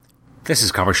This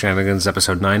is Comic Shenanigans,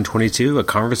 episode 922, a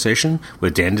conversation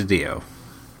with Dan DiDio.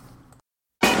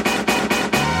 Ain't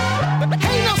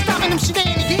no stopping them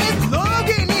shenanigans. Love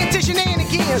getting into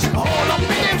shenanigans. All up in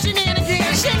them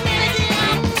shenanigans.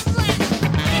 Shenanigans.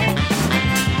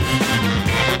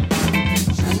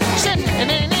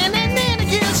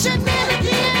 Shenanigans. Shenanigans.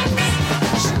 Shenanigans.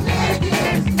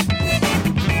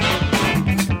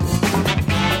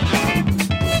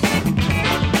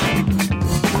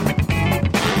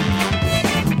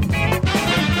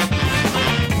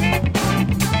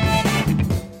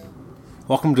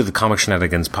 Welcome to the Comic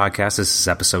Shenanigans podcast. This is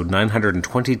episode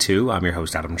 922. I'm your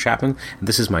host, Adam Chapman, and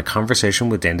this is my conversation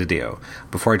with Dan DiDio.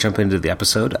 Before I jump into the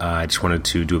episode, I just wanted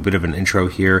to do a bit of an intro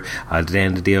here.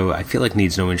 Dan DiDio, I feel like,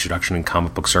 needs no introduction in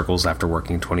comic book circles after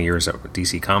working 20 years at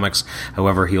DC Comics.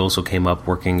 However, he also came up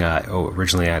working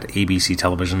originally at ABC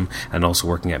Television and also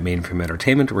working at Mainframe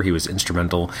Entertainment, where he was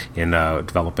instrumental in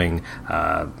developing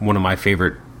one of my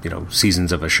favorite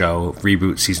seasons of a show,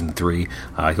 Reboot Season 3.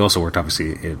 He also worked,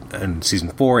 obviously, in Season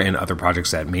 4 and other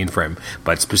projects at Mainframe,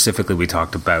 but specifically we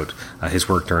talked about his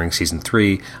work during Season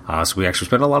 3, so we actually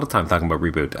spent a lot of time talking about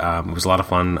Reboot. It was a lot of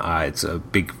fun. It's a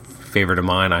big favorite of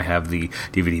mine. I have the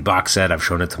DVD box set. I've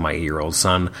shown it to my 8-year-old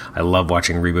son. I love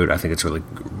watching Reboot. I think it's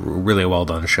really a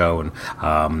well-done show, and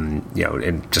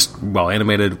and just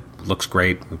well-animated. Looks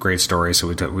great story, so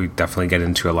we definitely get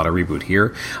into a lot of Reboot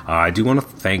here. I do want to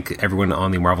thank everyone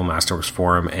on the Marvel Masterworks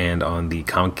forum and on the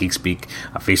Comic Geek Speak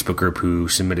Facebook group who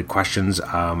submitted questions.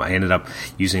 I ended up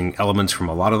using elements from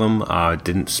a lot of them.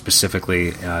 Didn't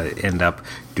specifically end up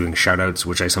doing shout-outs,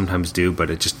 which I sometimes do, but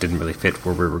it just didn't really fit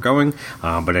where we were going.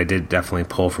 But I did definitely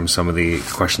pull from some of the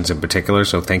questions in particular,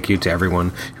 so thank you to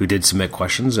everyone who did submit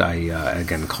questions. I,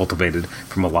 again, cultivated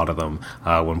from a lot of them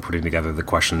when putting together the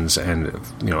questions and,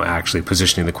 actually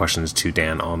positioning the questions to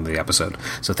Dan on the episode.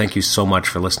 So thank you so much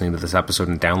for listening to this episode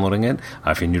and downloading it.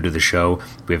 If you're new to the show,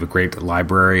 we have a great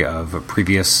library of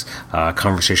previous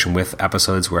conversation with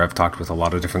episodes where I've talked with a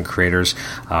lot of different creators.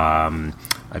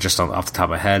 Just off the top of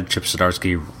my head, Chip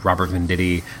Zdarsky, Robert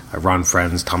Venditti, Ron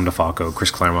Frenz, Tom DeFalco,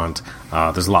 Chris Claremont.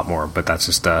 There's a lot more, but that's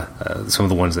just some of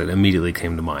the ones that immediately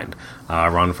came to mind.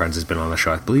 Ron Frenz has been on the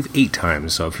show, I believe, 8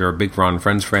 times, so if you're a big Ron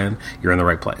Frenz fan, you're in the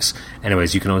right place.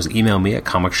 Anyways, you can always email me at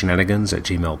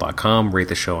comicshenanigans@gmail.com, rate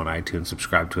the show on iTunes,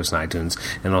 subscribe to us on iTunes,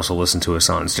 and also listen to us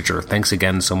on Stitcher. Thanks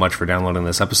again so much for downloading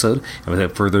this episode, and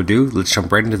without further ado, let's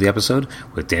jump right into the episode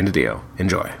with Dan DiDio.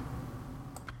 Enjoy.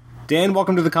 Dan,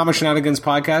 welcome to the Comic Shenanigans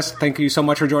podcast. Thank you so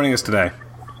much for joining us today.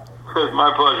 It's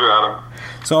my pleasure, Adam.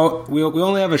 So we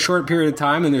only have a short period of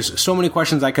time, and there's so many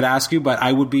questions I could ask you, but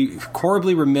I would be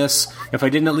horribly remiss if I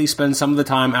didn't at least spend some of the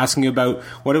time asking you about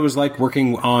what it was like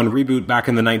working on Reboot back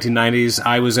in the 1990s.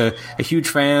 I was a huge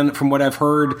fan from what I've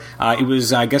heard. It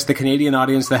was, I guess, the Canadian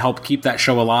audience that helped keep that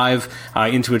show alive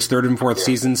into its 3rd and 4th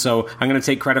season, so I'm going to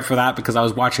take credit for that because I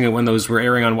was watching it when those were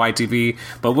airing on YTV.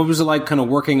 But what was it like kind of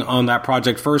working on that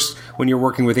project first when you're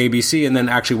working with ABC and then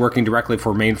actually working directly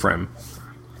for Mainframe?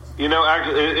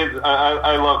 Actually,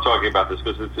 I love talking about this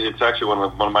because it's actually one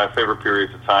of my favorite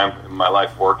periods of time in my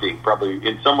life working. Probably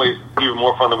in some ways even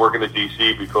more fun than working at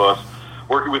DC because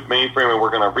working with Mainframe and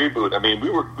working on Reboot. I mean,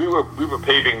 we were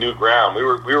paving new ground. We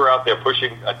were out there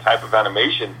pushing a type of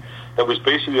animation that was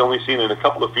basically only seen in a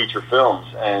couple of feature films,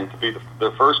 and to be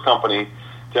the first company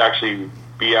to actually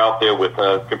be out there with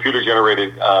computer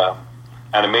generated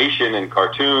animation and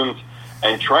cartoons.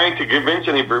 And trying to convince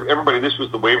everybody this was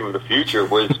the wave of the future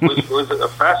was a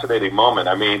fascinating moment.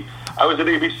 I mean, I was at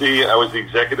ABC. I was the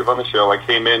executive on the show. I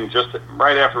came in just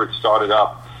right after it started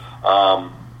up,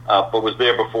 but was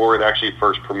there before it actually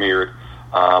first premiered.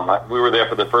 We were there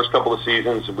for the first couple of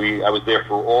seasons. I was there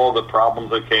for all the problems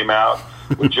that came out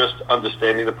with just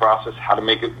understanding the process, how to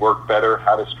make it work better,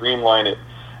 how to streamline it.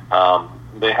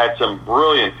 They had some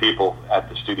brilliant people at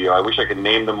the studio. I wish I could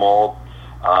name them all.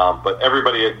 But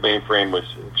everybody at Mainframe was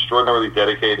extraordinarily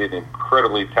dedicated,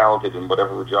 incredibly talented in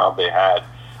whatever job they had.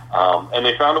 And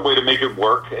they found a way to make it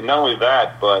work. And not only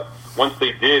that, but once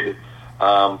they did,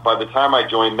 by the time I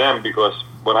joined them, because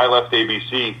when I left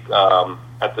ABC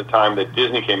at the time that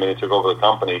Disney came in and took over the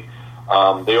company,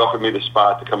 they offered me the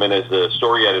spot to come in as the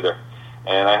story editor.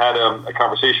 And I had a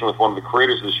conversation with one of the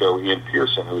creators of the show, Ian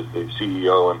Pearson, who is the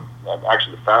CEO and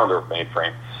actually the founder of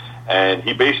Mainframe. And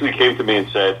he basically came to me and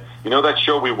said, that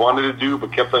show we wanted to do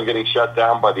but kept on getting shut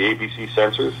down by the ABC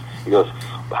censors? He goes,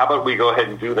 how about we go ahead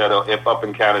and do that up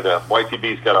in Canada?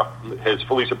 YTV's has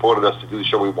fully supported us to do the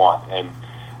show we want. And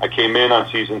I came in on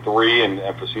season 3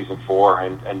 and for season 4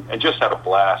 and just had a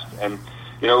blast. And,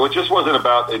 it just wasn't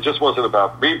about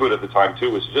Reboot at the time, too.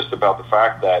 It was just about the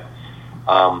fact that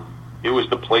it was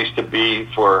the place to be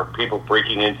for people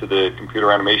breaking into the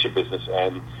computer animation business,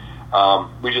 and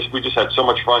we just had so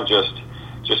much fun just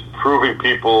proving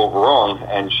people wrong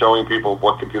and showing people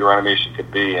what computer animation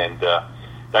could be, and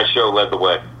that show led the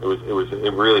way. It was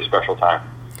a really special time.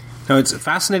 Now, it's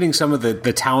fascinating some of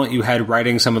the talent you had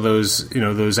writing some of those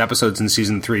those episodes in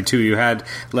season 3 too. You had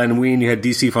Len Wein, you had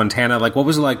DC Fontana. Like, what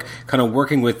was it like kind of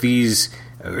working with these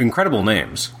incredible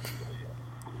names?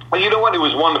 Well, you know what? It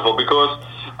was wonderful because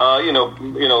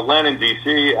Len and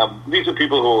DC. These are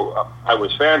people who I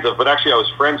was fans of, but actually I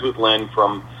was friends with Len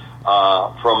from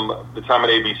the time at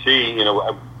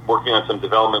ABC. Working on some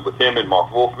development with him and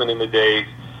Mark Wolfman in the days.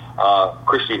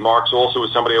 Christy Marks also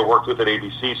was somebody I worked with at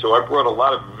ABC, so I brought a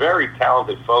lot of very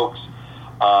talented folks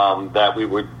that we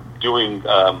were doing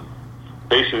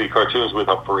basically cartoons with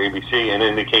up for ABC, and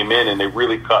then they came in and they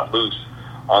really cut loose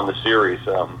on the series,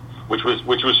 which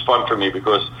was fun for me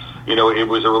because it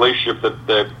was a relationship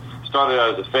that started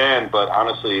out as a fan, but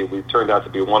honestly it turned out to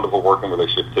be a wonderful working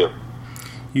relationship too.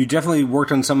 You definitely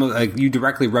worked on some of. You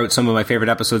directly wrote some of my favorite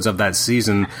episodes of that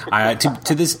season.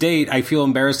 To this date, I feel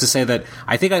embarrassed to say that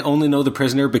I think I only know The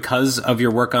Prisoner because of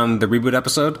your work on the reboot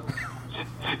episode.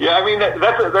 Yeah, I mean there's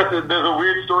a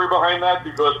weird story behind that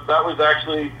because that was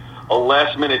actually a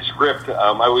last-minute script.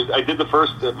 I did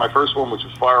my first one, which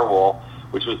was Firewall,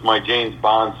 which was my James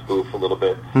Bond spoof a little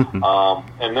bit,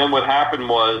 and then what happened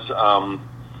was.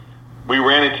 We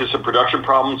ran into some production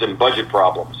problems and budget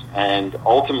problems, and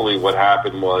ultimately what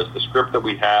happened was the script that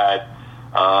we had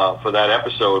for that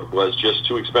episode was just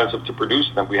too expensive to produce,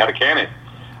 and we had to can it.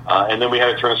 And then we had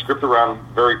to turn the script around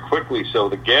very quickly, so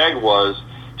the gag was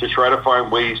to try to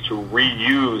find ways to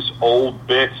reuse old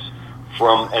bits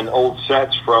and old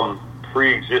sets from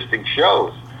pre-existing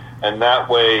shows. And that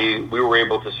way we were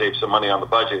able to save some money on the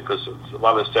budget because a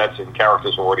lot of the sets and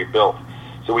characters were already built.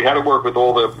 So we had to work with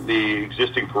all the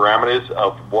existing parameters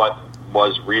of what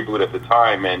was Reboot at the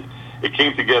time, and it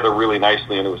came together really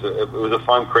nicely. And it was a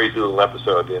fun, crazy little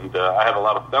episode. And I had a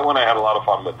lot of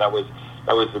fun with. That was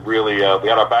really we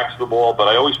had our backs to the wall. But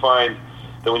I always find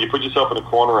that when you put yourself in a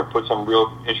corner and put some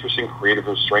real interesting creative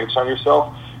restraints on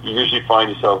yourself, you usually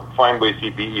find ways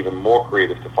to be even more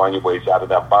creative to find your ways out of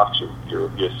that box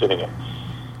you're sitting in.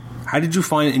 How did you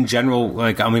find in general,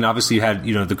 obviously you had,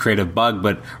 the creative bug,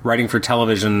 but writing for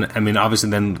television, obviously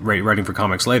then writing for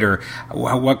comics later,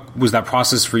 what was that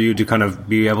process for you to kind of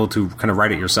be able to kind of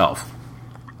write it yourself?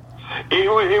 It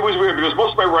was weird because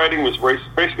most of my writing was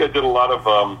basically I did a lot of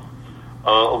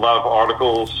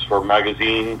articles for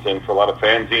magazines and for a lot of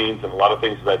fanzines and a lot of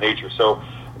things of that nature. So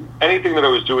anything that I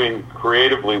was doing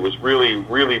creatively was really,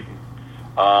 really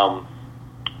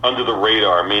under the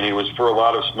radar, meaning it was for a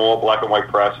lot of small black and white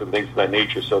press and things of that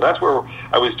nature. So that's where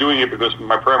I was doing it because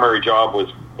my primary job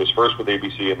was first with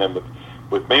ABC and then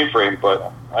with Mainframe,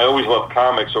 but I always loved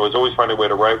comics, so I was always finding a way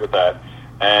to write with that.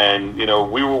 And,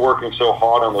 we were working so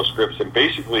hard on those scripts, and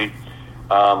basically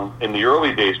in the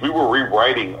early days, we were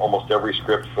rewriting almost every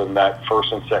script from that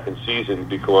first and second season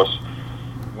because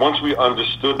once we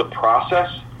understood the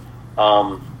process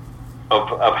of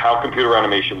how computer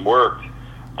animation worked,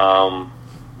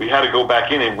 we had to go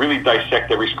back in and really dissect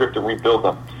every script and rebuild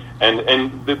them.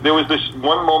 And there was this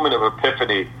one moment of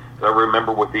epiphany that I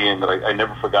remember with the end that I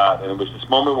never forgot. And it was this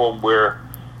moment where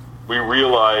we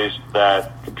realized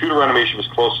that computer animation was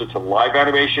closer to live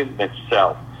animation than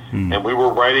cell. And we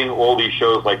were writing all these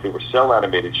shows like they were cell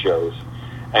animated shows.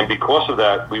 And because of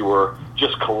that, we were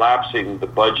just collapsing the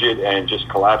budget and just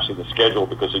collapsing the schedule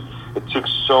because it took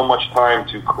so much time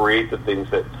to create the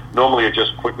things that normally are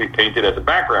just quickly painted as a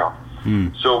background.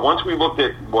 So once we looked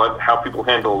at how people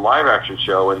handle a live action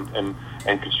show and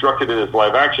constructed it as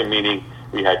live action, meaning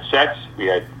we had sets, we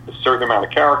had a certain amount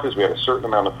of characters, we had a certain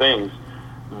amount of things,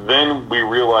 then we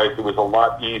realized it was a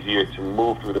lot easier to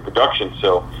move through the production.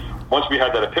 So once we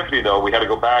had that epiphany, though, we had to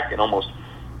go back and almost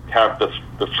have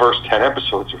the first 10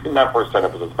 episodes, not first 10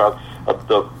 episodes,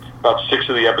 about 6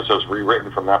 of the episodes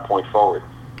rewritten from that point forward.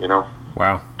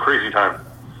 Wow, crazy time.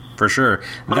 For sure.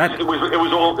 It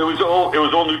was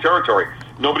all new territory.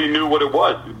 Nobody knew what it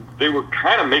was. They were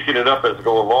kind of making it up as they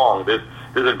go along. There's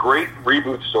a great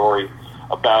Reboot story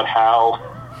about how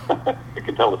I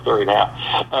can tell the story now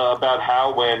about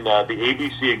how when the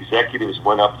ABC executives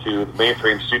went up to the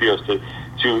Mainframe Studios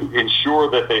to ensure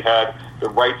that they had the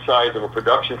right size of a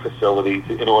production facility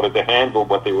in order to handle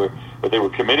what they were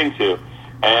committing to.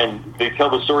 And they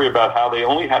tell the story about how they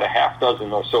only had a half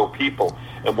dozen or so people.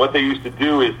 And what they used to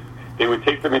do is they would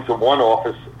take them into one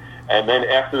office, and then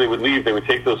after they would leave, they would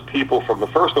take those people from the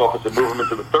first office and move them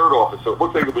into the third office. So it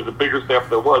looked like it was the bigger staff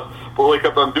there was. But what they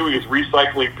kept on doing is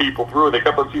recycling people through, and they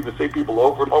kept on seeing the same people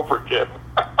over and over again.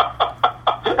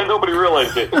 And nobody nobody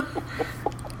realized it.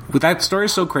 But that story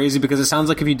is so crazy because it sounds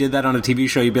like if you did that on a TV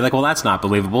show, you'd be like, well, that's not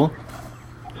believable.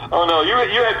 Oh no,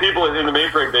 you had people in the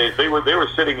mainframe days. They were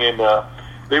sitting in.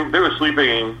 They were sleeping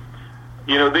in.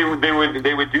 You know, they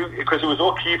would do, because it was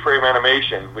all keyframe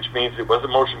animation, which means it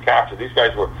wasn't motion capture. These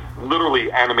guys were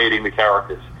literally animating the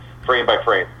characters frame by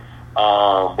frame,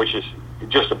 which is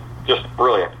just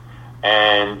brilliant.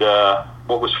 And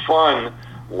what was fun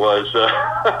was,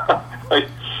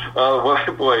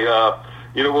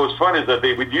 you know, what was fun is that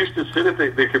they would used to sit at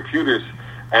the computers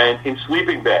and in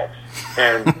sleeping bags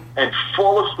and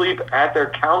fall asleep at their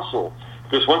console,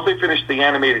 because once they finished the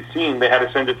animated scene, they had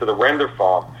to send it to the render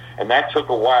farm, and that took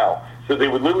a while. So they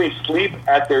would literally sleep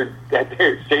at their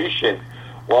station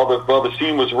while the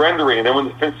scene was rendering, and then when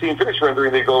the scene finished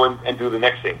rendering, they go and do the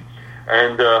next scene.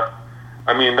 And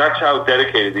I mean, that's how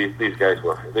dedicated these guys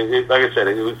were. Like I said,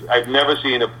 I've never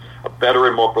seen a better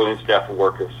and more brilliant staff of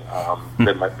workers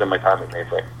than my time at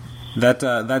Mainframe.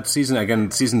 That season,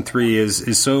 again, season 3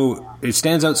 is so, it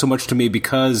stands out so much to me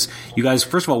because you guys,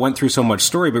 first of all, went through so much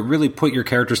story, but really put your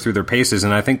characters through their paces.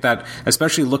 And I think that,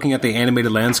 especially looking at the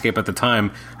animated landscape at the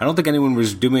time, I don't think anyone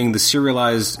was doing the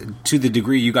serialized to the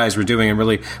degree you guys were doing and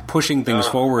really pushing things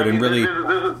forward and really...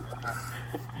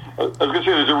 I was going to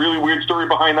say, there's a really weird story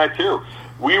behind that too.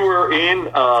 We were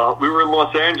in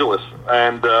Los Angeles,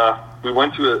 and we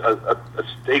went to a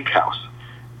steakhouse.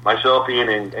 Myself, Ian,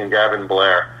 and Gavin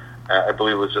Blair. I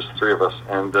believe it was just the three of us,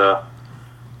 and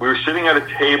we were sitting at a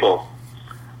table.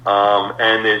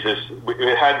 And there's this.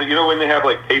 It had, you know, when they have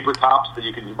like paper tops that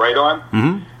you can write on,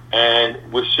 and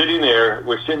we're sitting there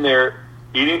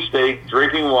eating steak,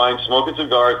 drinking wine, smoking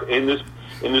cigars in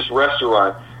this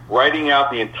restaurant, writing out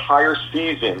the entire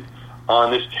season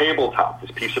on this tabletop, this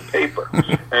piece of paper.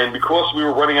 And because we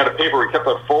were running out of paper, we kept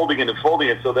on folding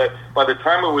it, so that by the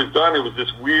time it was done, it was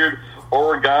this weird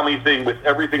origami thing with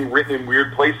everything written in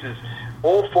weird places,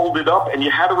 all folded up, and you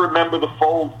had to remember the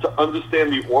folds to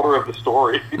understand the order of the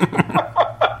story. And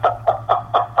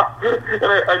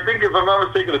I think, if I'm not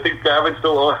mistaken, I think Gavin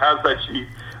still has that sheet.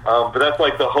 But that's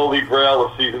like the holy grail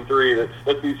of season 3.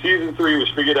 That season 3 was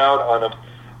figured out on a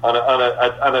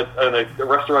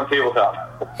restaurant tabletop.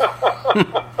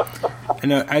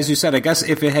 And as you said, I guess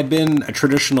if it had been a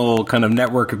traditional kind of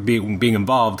network being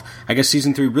involved, I guess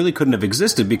season 3 really couldn't have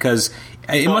existed because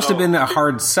it must have been a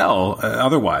hard sell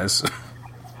otherwise.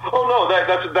 Oh no,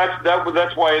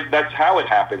 that's why, that's how it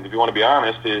happened. If you want to be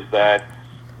honest, is that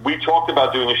we talked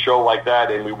about doing a show like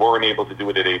that, and we weren't able to do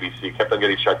it at ABC. It kept on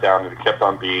getting shut down, and it kept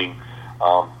on being.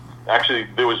 Actually,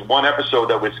 there was one episode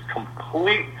that was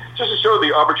complete, just to show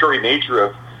the arbitrary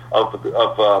nature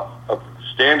of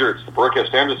standards, the broadcast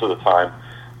standards of the time.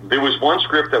 There was one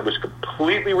script that was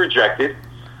completely rejected,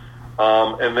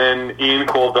 and then Ian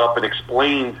called up and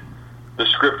explained the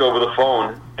script over the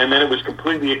phone, and then it was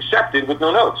completely accepted with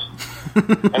no notes.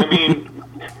 And I mean,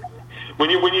 when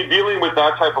you're dealing with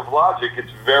that type of logic, it's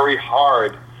very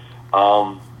hard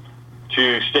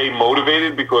to stay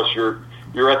motivated because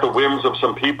you're at the whims of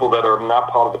some people that are not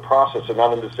part of the process and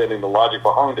not understanding the logic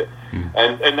behind it,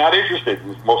 and not interested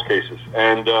in most cases.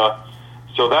 And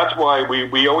so that's why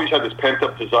we always had this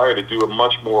pent-up desire to do a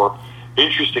much more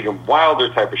interesting and wilder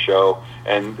type of show.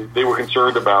 And they were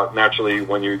concerned about, naturally,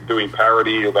 when you're doing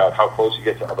parody, about how close you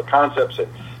get to other concepts. And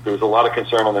there was a lot of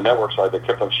concern on the network side that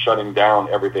kept on shutting down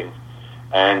everything.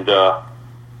 And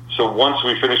so once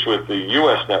we finished with the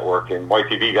U.S. network and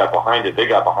YTV got behind it, they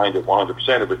got behind it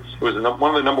 100%. It was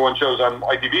one of the number one shows on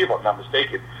YTV, if I'm not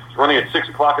mistaken. It was running at 6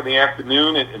 o'clock in the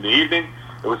afternoon and in the evening.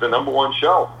 It was the number one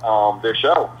show, their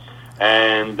show.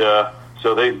 And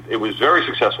so it was very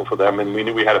successful for them, and we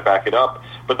knew we had to back it up.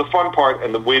 But the fun part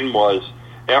and the win was,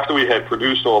 after we had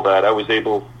produced all that, I was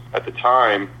able, at the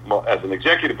time, as an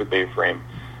executive at Mainframe,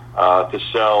 to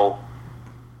sell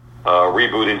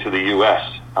Reboot into the U.S.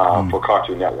 For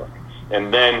Cartoon Network.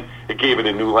 And then it gave it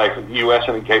a new life in the U.S.,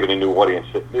 and it gave it a new audience.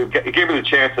 It gave it a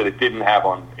chance that it didn't have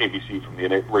on ABC from the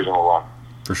original run.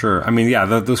 For sure. I mean, yeah,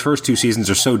 those first 2 seasons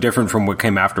are so different from what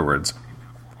came afterwards.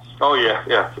 Oh, yeah,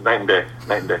 it's night and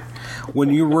day. When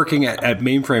you're working at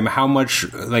Mainframe, how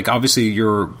much, like, obviously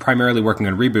you're primarily working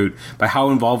on Reboot, but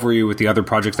how involved were you with the other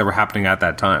projects that were happening at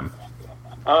that time?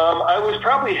 I was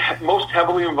probably most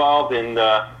heavily involved in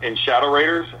Shadow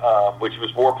Raiders, which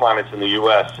was War Planets in the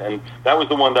U.S., and that was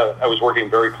the one that I was working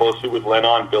very closely with Len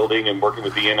on building and working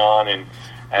with Ian on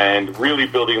and really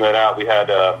building that out. We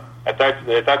had, at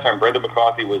that time, Brendan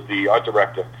McCarthy was the art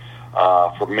director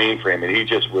for Mainframe, and he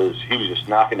was just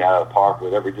knocking it out of the park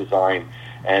with every design.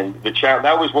 And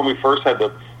that was when we first had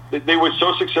they were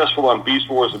so successful on Beast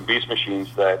Wars and Beast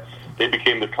Machines that they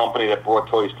became the company that brought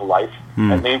toys to life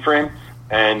at Mainframe.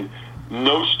 And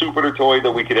no stupider toy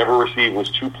that we could ever receive was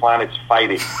two planets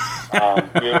fighting. You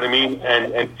know what I mean?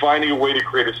 And finding a way to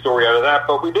create a story out of that,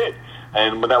 but we did.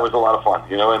 And that was a lot of fun,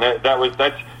 you know, and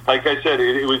that's like I said,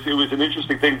 it was an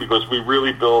interesting thing because we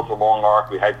really built a long arc.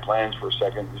 We had plans for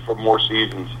more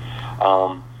seasons.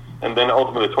 And then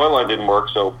ultimately the toy line didn't work,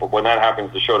 but when that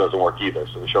happens, the show doesn't work either,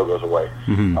 so the show goes away.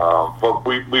 Mm-hmm. But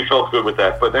we felt good with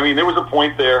that. But, I mean, there was a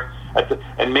point there, at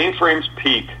Mainframe's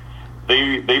peak,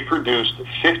 they produced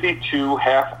 52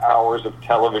 half hours of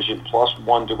television plus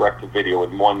one direct-to-video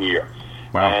in 1 year.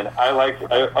 Wow. And I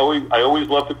always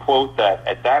love to quote that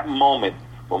at that moment,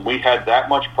 when we had that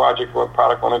much product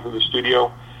running through the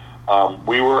studio,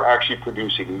 we were actually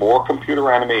producing more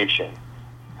computer animation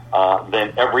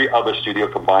than every other studio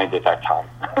combined at that time.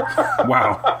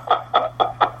 Wow.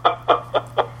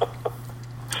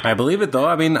 I believe it, though.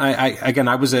 I mean,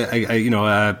 I was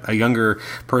a younger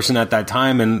person at that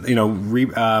time, and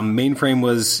Mainframe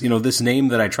was this name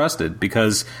that I trusted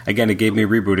because again, it gave me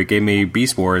Reboot, it gave me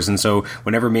Beast Wars, and so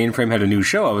whenever Mainframe had a new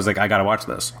show, I was like, I got to watch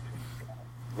this.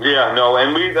 Yeah, no,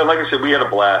 and like I said, we had a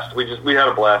blast. We had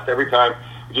a blast every time.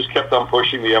 We just kept on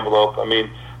pushing the envelope. I mean,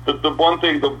 the one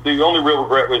thing, the only real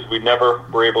regret was we never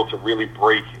were able to really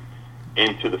break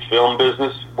into the film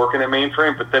business working at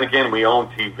Mainframe. But then again, we own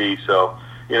TV, so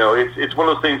it's one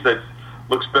of those things that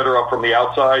looks better up from the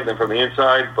outside than from the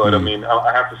inside. But I mean,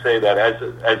 I have to say that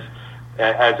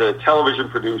as a television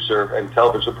producer and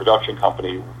television production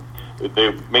company,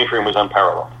 Mainframe was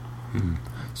unparalleled. Mm-hmm.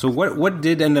 So what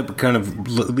did end up kind of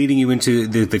leading you into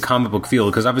the comic book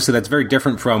field? Because obviously that's very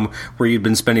different from where you'd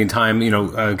been spending time,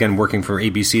 again, working for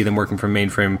ABC, then working for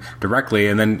Mainframe directly,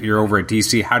 and then you're over at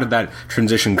DC. How did that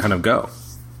transition kind of go?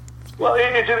 Well,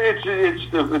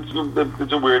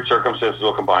 it's a weird circumstances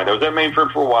all combined. I was at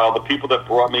Mainframe for a while. The people that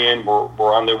brought me in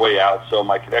were on their way out, so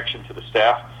my connection to the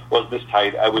staff wasn't as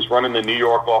tight. I was running the New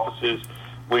York offices,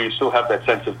 where you still have that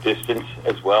sense of distance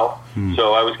as well.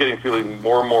 So I was feeling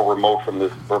more and more remote from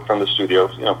the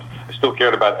studios. I still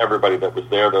cared about everybody that was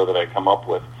there, though, that I come up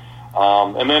with.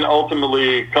 And then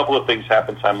ultimately, a couple of things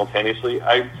happened simultaneowe's.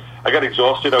 I got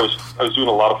exhausted. I was doing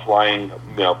a lot of flying.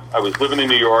 I was living in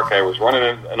New York. I was running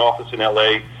an office in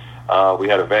LA. We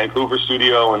had a Vancouver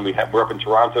studio, and we're up in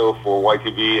Toronto for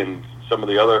YTV and some of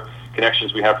the other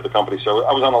connections we have for the company. So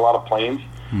I was on a lot of planes.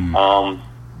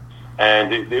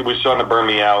 And it was starting to burn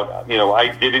me out. I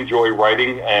did enjoy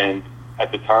writing, and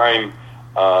at the time,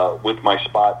 with my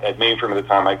spot at Mainframe at the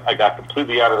time, I got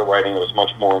completely out of the writing. I was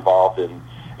much more involved in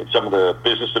some of the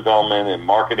business development and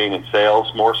marketing and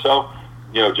sales more so,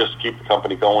 just to keep the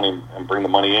company going and bring the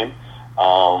money in.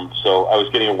 So I was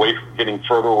getting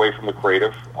further away from the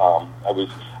creative. I was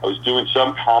doing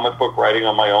some comic book writing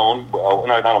on my own. Well,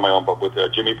 not on my own, but with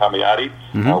Jimmy Palmiotti.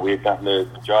 Mm-hmm. We had gotten the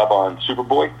job on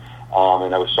Superboy.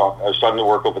 And I was starting to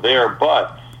work over there,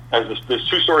 but there's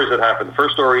two stories that happened. The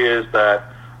first story is that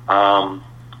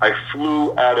I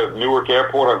flew out of Newark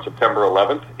Airport on September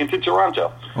 11th into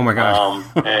Toronto. Oh my gosh!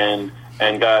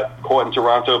 And got caught in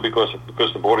Toronto because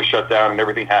the border shut down and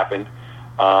everything happened.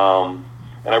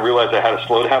 And I realized I had to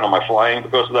slow down on my flying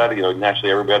because of that.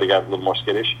 Naturally everybody got a little more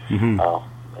skittish. Mm-hmm.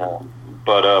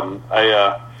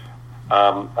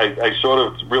 I sort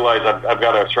of realized I've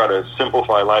got to try to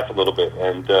simplify life a little bit,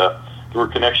 and through a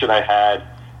connection I had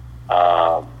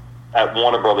at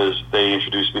Warner Brothers, they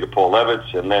introduced me to Paul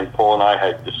Levitz, and then Paul and I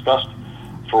had discussed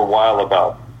for a while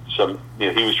about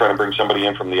he was trying to bring somebody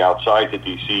in from the outside to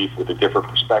DC with a different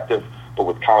perspective, but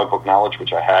with comic book knowledge,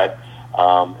 which I had,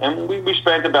 and we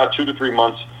spent about 2 to 3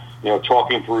 months,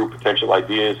 talking through potential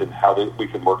ideas and how we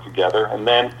could work together, and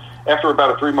then after about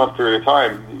a 3-month period of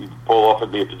time, Paul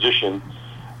offered me a position,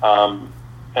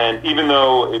 and even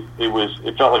though it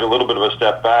felt like a little bit of a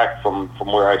step back from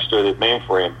where I stood at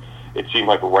Mainframe, it seemed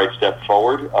like a right step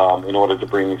forward in order to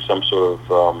bring some sort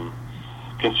of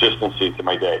consistency to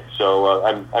my day. So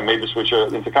I made the switch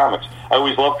into comics. I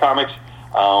always loved comics.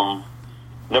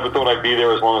 Never thought I'd be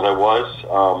there as long as I was.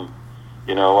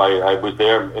 I was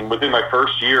there, and within my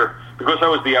first year, because I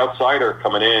was the outsider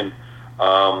coming in,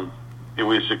 it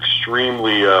was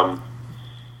extremely, and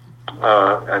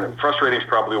frustrating is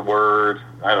probably a word.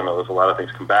 I don't know, there's a lot of things.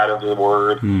 Combative is a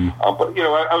word. But,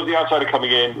 I was the outsider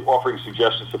coming in, offering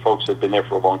suggestions to folks that had been there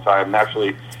for a long time.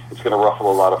 Naturally, it's going to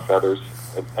ruffle a lot of feathers.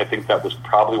 I think that was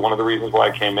probably one of the reasons why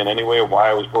I came in anyway, or why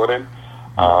I was brought in.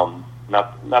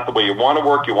 Not the way you want to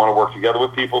work together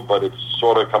with people, but it's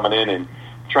sort of coming in and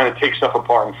trying to take stuff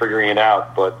apart and figuring it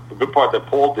out. But the good part that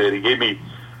Paul did, he gave me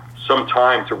some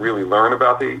time to really learn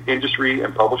about the industry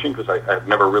and publishing, because I've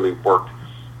never really worked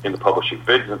in the publishing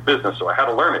business, so I had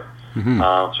to learn it. Mm-hmm.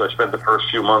 So I spent the first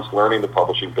few months learning the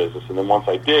publishing business, and then once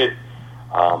I did,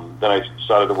 Then I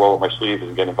decided to roll up my sleeves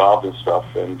and get involved in stuff.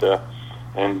 And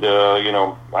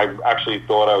I actually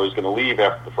thought I was going to leave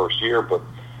after the first year, but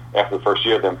after the first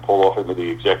year, then pull off into the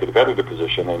executive editor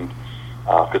position, and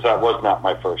because that was not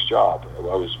my first job. I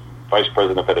was vice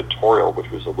president of editorial, which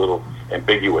was a little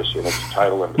ambiguous in its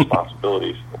title and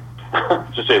responsibilities,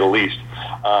 to say the least.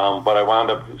 But I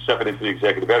wound up stepping into the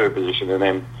executive editor position,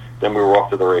 and then we were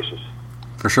off to the races.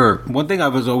 For sure. One thing I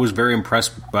was always very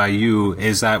impressed by you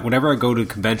is that whenever I go to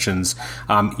conventions,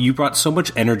 you brought so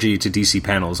much energy to DC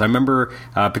panels. I remember,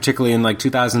 particularly in like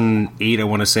 2008, I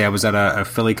want to say I was at a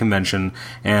Philly convention,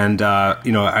 and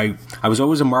I was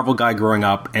always a Marvel guy growing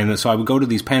up, and so I would go to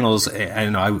these panels,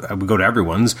 and I would go to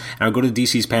everyone's, and I would go to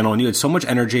DC's panel, and you had so much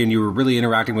energy, and you were really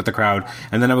interacting with the crowd.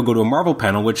 And then I would go to a Marvel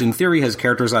panel, which in theory has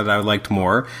characters that I liked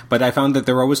more, but I found that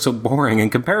they were always so boring in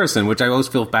comparison, which I always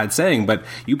feel bad saying. But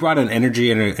you brought an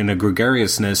energy and a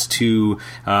gregariousness to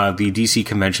the DC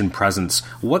convention presence.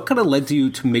 What kind of led to you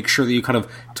to make sure that you kind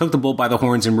of took the bull by the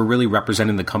horns and were really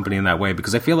representing the company in that way?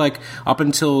 Because I feel like up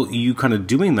until you kind of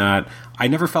doing that, I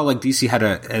never felt like DC had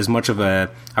as much of a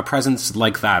presence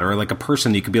like that, or like a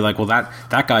person you could be like, well,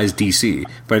 that guy's DC.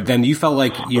 But then you felt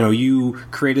like, you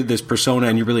created this persona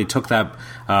and you really took that,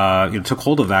 took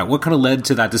hold of that. What kind of led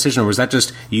to that decision, or was that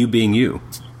just you being you?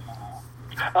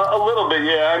 A little bit,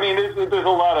 yeah. I mean, there's a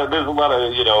lot of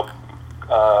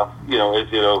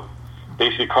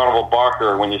basically Carnival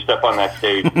Barker when you step on that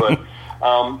stage. But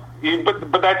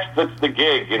but that's the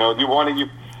gig. You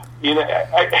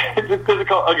it's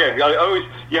physical. Again,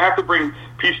 you have to bring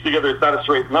piece together. It's not a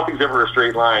straight. Nothing's ever a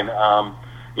straight line.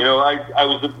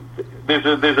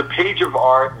 There's a page of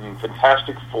art in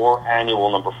Fantastic Four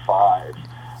Annual number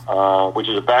 5, which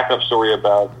is a backup story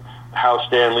about how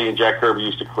Stan Lee and Jack Kirby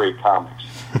used to create comics.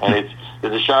 And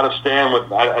there's a shot of Stan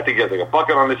with, I think he has like a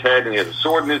bucket on his head, and he has a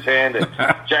sword in his hand, and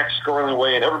Jack's scurrying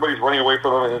away, and everybody's running away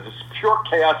from him, and there's this pure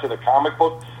chaos in a comic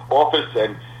book office,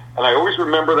 and I always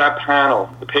remember that panel,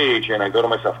 the page, and I go to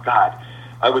myself, God,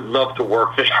 I would love to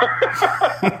work there.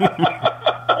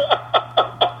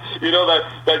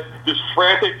 that this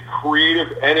frantic,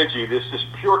 creative energy, this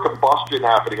pure combustion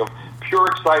happening of pure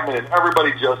excitement, and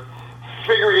everybody just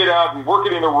figuring it out and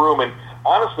working in a room. And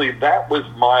honestly, that was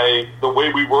the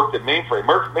way we worked at Mainframe.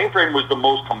 Mainframe was the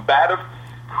most combative,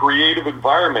 creative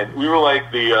environment. We were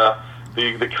like the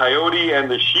coyote and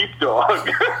the sheepdog.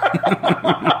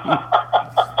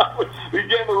 We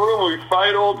get in the room, we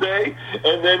fight all day,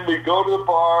 and then we go to the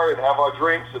bar and have our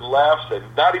drinks and laughs, and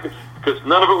not even, because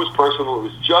none of it was personal. It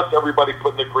was just everybody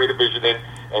putting their creative vision in,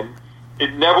 and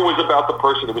it never was about the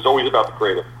person. It was always about the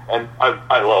creative, and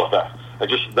I love that. That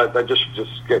just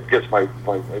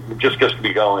gets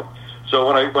me going. So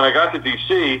when I got to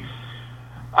DC,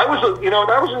 I wasn't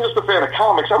just a fan of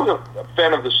comics. I was a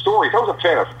fan of the stories. I was a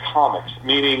fan of comics,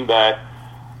 meaning that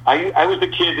I was the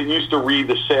kid that used to read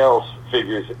the sales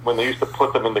figures when they used to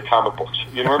put them in the comic books.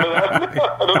 You remember that?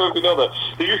 I don't know if you know that.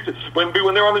 They used to, when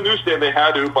they're on the newsstand, they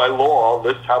had to, by law,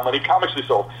 list how many comics they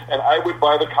sold, and I would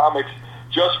buy the comics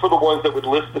just for the ones that would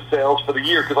list the sales for the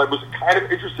year, because I was kind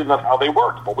of interested in how they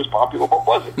worked, what was popular, what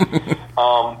wasn't.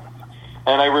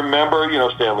 And I remember,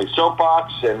 Stan Lee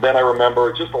Soapbox, and then I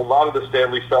remember just a lot of the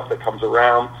Stan Lee stuff that comes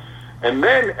around. And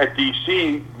then at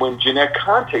DC, when Jeanette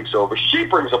Kahn takes over, she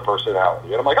brings a personality.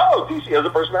 And I'm like, oh, DC has a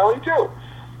personality too.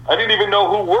 I didn't even know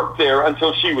who worked there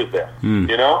until she was there,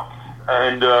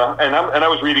 And I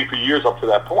was reading for years up to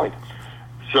that point.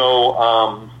 So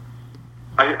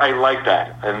I like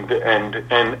that, and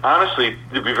honestly,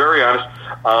 to be very honest,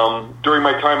 during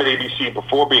my time at ABC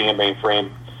before being at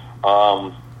Mainframe,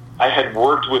 I had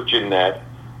worked with Jeanette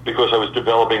because I was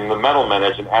developing The Metal Men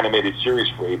as an animated series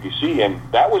for ABC, and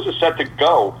that was a set to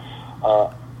go,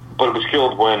 but it was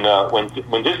killed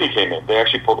when Disney came in. They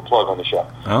actually pulled the plug on the show,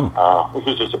 which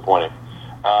was disappointing.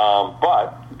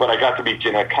 But I got to meet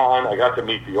Jeanette Kahn, I got to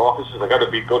meet the offices, I got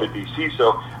to go to DC,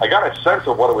 so I got a sense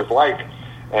of what it was like.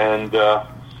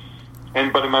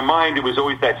 But in my mind, it was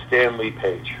always that Stan Lee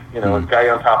page. A guy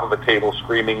on top of a table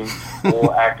screaming,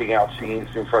 all acting out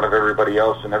scenes in front of everybody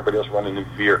else, and everybody else running in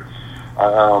fear.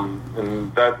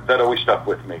 And that always stuck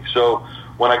with me. So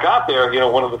when I got there,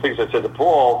 one of the things I said to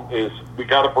Paul is, we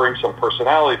got to bring some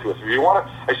personality to us. If you want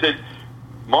to, I said,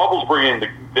 Marvel's bringing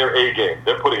their A game.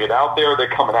 They're putting it out there. They're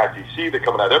coming at DC. They're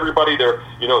coming at everybody. They're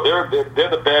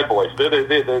the bad boys. They're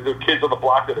the kids on the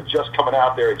block that are just coming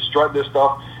out there and strutting their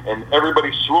stuff, and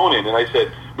everybody's swooning. And I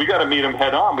said, we got to meet them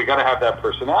head on. We got to have that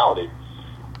personality.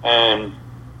 And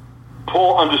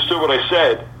Paul understood what I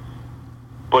said,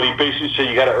 but he basically said,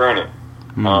 you got to earn it,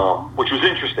 which was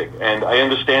interesting. And I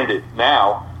understand it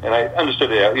now, and I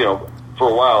understood it, for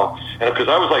a while. And because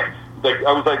I was like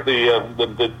I was like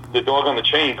the dog on the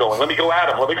chain going, let me go at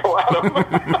him.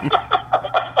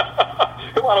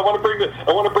 Come on, I want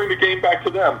to bring the game back to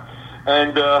them.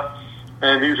 And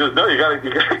he says, no, you gotta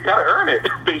earn it,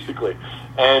 basically.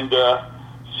 And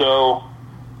so,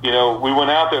 you know, we went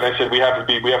out there, and I said, we have to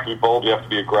be bold, we have to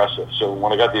be aggressive. So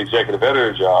when I got the executive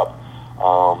editor job,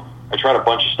 I tried a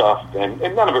bunch of stuff, and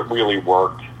none of it really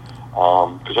worked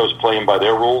because I was playing by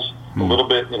their rules a little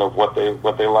bit, you know, what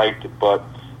they liked. But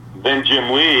then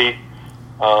Jim Lee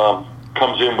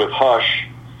comes in with Hush,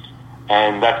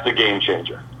 and that's the game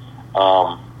changer.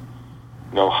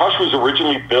 You know, Hush was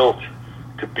originally built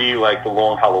to be like the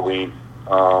Long Halloween.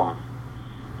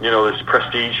 You know, this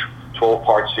prestige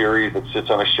 12-part series that sits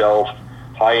on a shelf,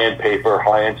 high-end paper,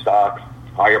 high-end stock,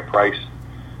 higher price.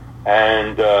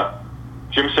 And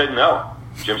Jim said no.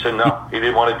 He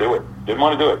didn't want to do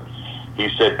it. He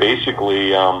said,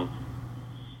 basically,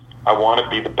 I want to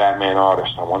be the Batman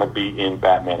artist. I want to be in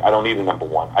Batman. I don't need a number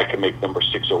one. I can make number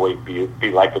 6 or 8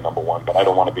 be like a number one, but I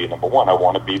don't want to be a number one. I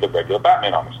want to be the regular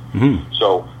Batman artist. Mm-hmm.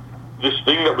 So this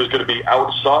thing that was going to be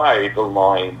outside the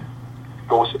line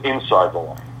goes inside the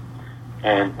line.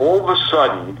 And all of a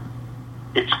sudden,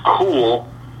 it's cool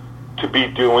to be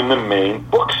doing the main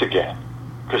books again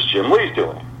because Jim Lee's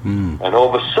doing it. Mm. And all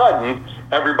of a sudden,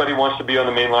 everybody wants to be on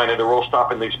the main line, and they're all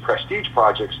stopping these prestige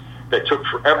projects that took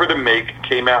forever to make,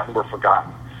 came out, and were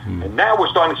forgotten. Mm. And now we're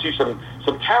starting to see some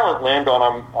talent land on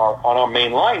our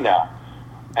main line now.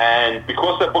 And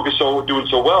because that book is doing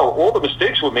so well, all the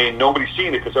mistakes were made. Nobody's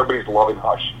seen it because everybody's loving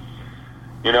Hush.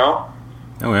 You know?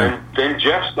 Oh, yeah. And then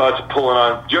Jeff starts pulling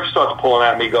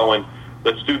at me going,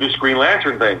 let's do this Green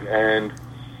Lantern thing. And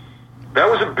that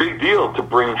was a big deal to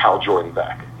bring Hal Jordan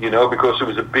back, you know, because it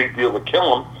was a big deal to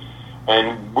kill him.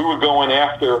 And we were going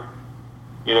after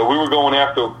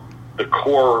the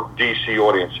core DC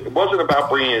audience. It wasn't about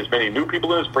bringing as many new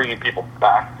people in as bringing people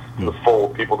back to the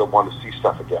fold, people that want to see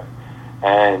stuff again.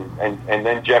 And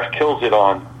then Jeff kills it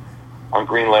on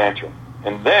Green Lantern.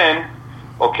 And then,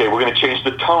 okay, we're going to change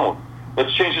the tone.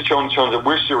 Let's change the tone that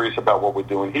we're serious about what we're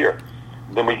doing here.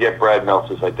 And then we get Brad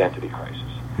Meltzer's Identity Crisis.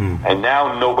 And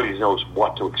now nobody knows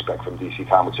what to expect from DC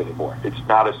Comics anymore. It's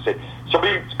not a safe.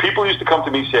 People used to come to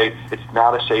me and say, it's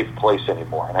not a safe place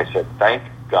anymore. And I said, thank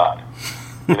God.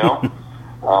 You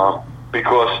know?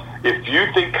 Because if you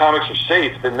think comics are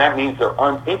safe, then that means they're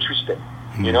uninteresting.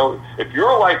 You know, if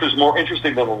your life is more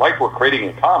interesting than the life we're creating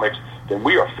in comics, then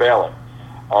we are failing.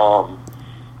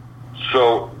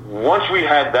 So once we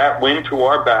had that win to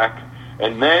our back,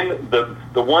 and then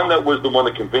the one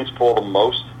that convinced Paul the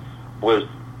most was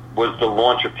the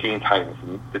launch of Teen Titans,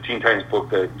 the Teen Titans book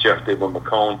that Jeff did with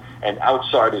McCone, and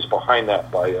Outsiders behind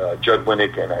that by Judd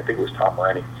Winnick and I think it was Tom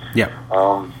Rennie. Yeah.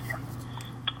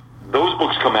 Those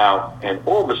books come out, and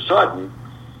all of a sudden,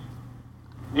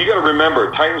 you got to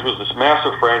remember, Titans was this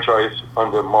massive franchise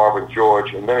under Marvin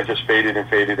George, and then it just faded, and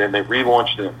they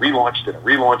relaunched it.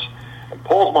 And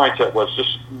Paul's mindset was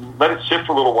just let it sit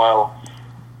for a little while.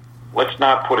 Let's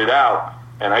not put it out.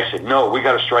 And I said, no, we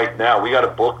got to strike now. We got a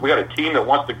book. We got a team that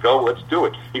wants to go. Let's do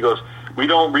it. He goes, we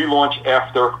don't relaunch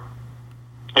after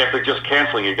just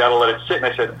canceling. You got to let it sit. And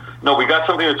I said, no, we got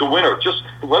something that's a winner. Just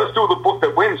let us do the book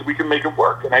that wins. We can make it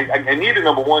work. And I needed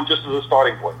number one just as a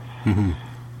starting point. Mm-hmm.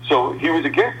 So he was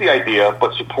against the idea,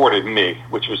 but supported me,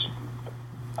 which was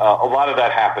a lot of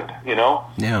that happened, you know?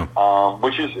 Yeah.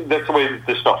 That's the way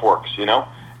this stuff works, you know?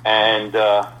 And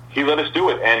he let us do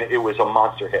it, and it was a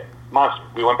monster hit. Monster.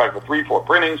 We went back to 3-4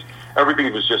 printings.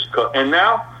 Everything was just cooked. And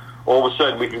now, all of a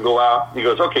sudden, we can go out. He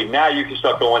goes, okay, now you can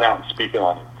start going out and speaking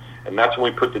on it. And that's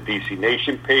when we put the DC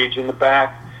Nation page in the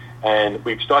back, and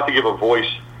we start to give a voice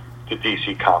to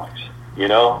DC Comics, you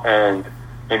know, and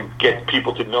get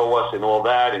people to know us and all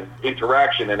that, and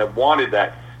interaction, and I wanted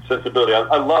that sensibility.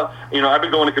 I love, you know, I've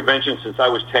been going to conventions since I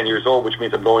was 10 years old, which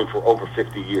means I'm going for over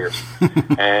 50 years.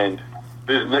 And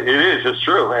it's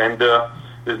true. And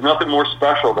there's nothing more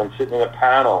special than sitting in a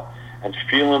panel and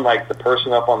feeling like the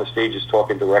person up on the stage is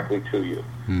talking directly to you,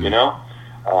 you know?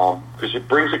 Because it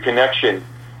brings a connection,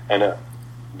 and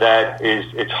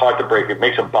it's hard to break. It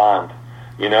makes a bond,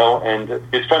 you know? And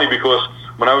it's funny because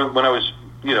when I was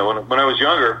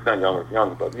younger,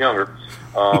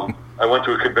 I went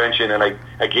to a convention and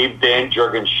I gave Dan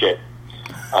Jurgens shit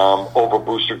over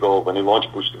Booster Gold when he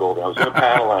launched Booster Gold. And I was in a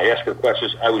panel and I asked him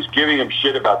questions. I was giving him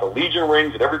shit about the Legion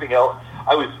rings and everything else.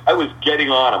 I was getting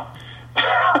on him.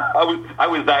 I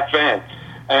was that fan.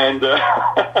 And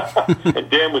and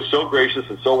Dan was so gracious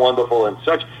and so wonderful and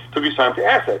took his time to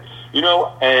ask that, you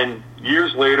know. And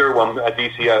years later, when at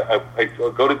DC, I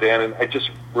go to Dan and I just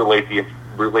relate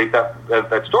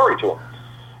that story to him.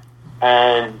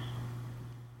 And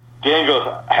Dan goes,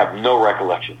 I have no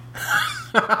recollection.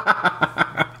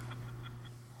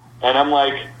 And I'm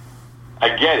like, I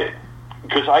get it.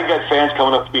 Because I got fans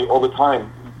coming up to me all the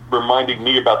time reminding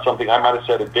me about something I might have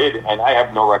said or did, and I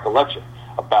have no recollection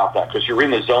about that. Because you're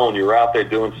in the zone, you're out there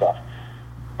doing stuff.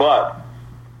 But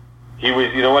he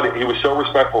was, you know what, he was so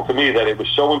respectful to me that it was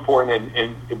so important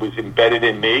and it was embedded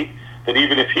in me that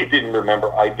even if he didn't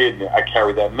remember, I did. I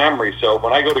carried that memory. So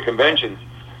when I go to conventions,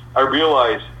 I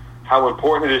realize how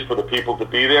important it is for the people to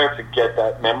be there, to get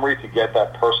that memory, to get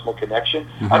that personal connection.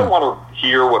 I don't want to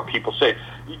hear what people say.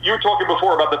 You were talking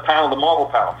before about the panel, the Marvel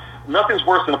panel. Nothing's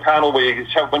worse than a panel where you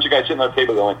have a bunch of guys sitting on a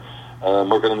table going, I'm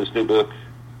working on this new book.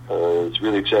 It's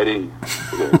really exciting.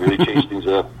 We're going to really change things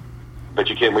up. But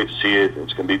you can't wait to see it.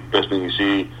 It's going to be the best thing you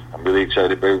see. I'm really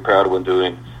excited, very proud of what I'm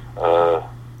doing.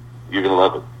 You're going to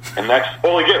love it. And that's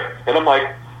all I get. And I'm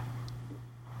like,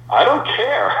 I don't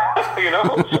care.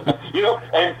 you know,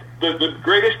 and the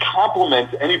greatest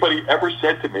compliment anybody ever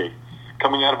said to me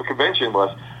coming out of a convention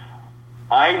was,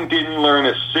 I didn't learn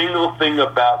a single thing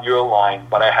about your line,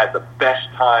 but I had the best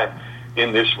time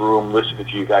in this room listening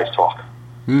to you guys talk.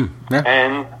 Yeah.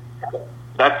 And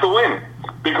that's the win.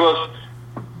 Because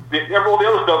all the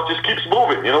other stuff just keeps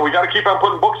moving. You know, we got to keep on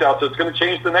putting books out, so it's going to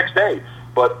change the next day.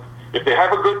 But if they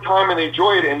have a good time and they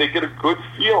enjoy it and they get a good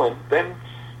feeling, then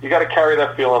you got to carry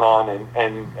that feeling on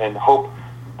and hope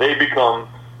they become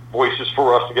voices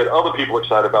for us to get other people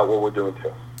excited about what we're doing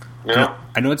too. You know?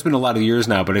 I know it's been a lot of years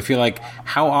now, but I feel like,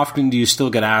 how often do you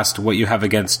still get asked what you have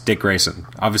against Dick Grayson?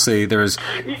 Obviously, there's...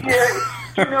 Yeah,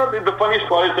 you know, the funniest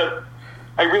part is that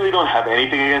I really don't have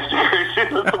anything against Dick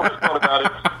Grayson. That's the worst part about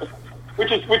it.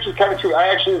 Which is kind of true. I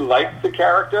actually liked the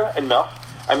character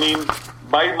enough. I mean,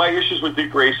 my issues with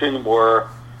Dick Grayson were...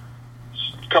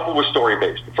 a couple were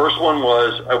story-based. The first one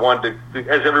was I wanted to,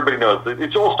 as everybody knows,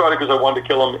 it all started because I wanted to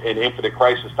kill him in Infinite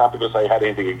Crisis, not because I had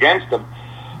anything against him,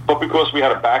 but because we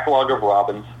had a backlog of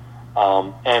Robins,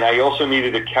 and I also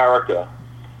needed a character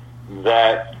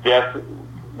that death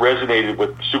resonated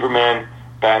with Superman,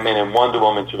 Batman, and Wonder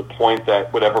Woman to the point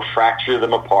that whatever fractured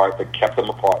them apart, that kept them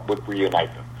apart, would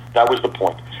reunite them. That was the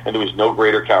point, and there was no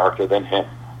greater character than him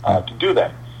to do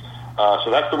that.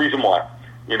 So that's the reason why.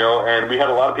 You know, and we had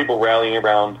a lot of people rallying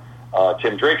around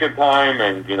Tim Drake at the time,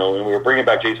 and you know, and we were bringing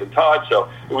back Jason Todd, so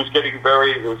it was getting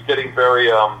very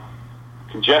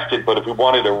congested. But if we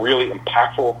wanted a really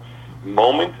impactful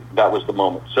moment, that was the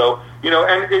moment. So you know,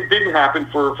 and it didn't happen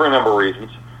for a number of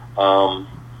reasons,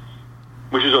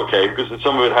 which is okay because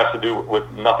some of it has to do with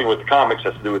nothing with the comics,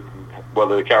 has to do with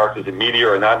whether the character's in media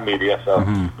or not in media. So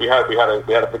we had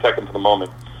to protect them for the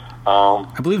moment.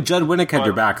 I believe Judd Winnick had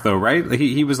your back, though, right?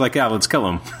 He was like, yeah, let's kill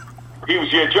him. He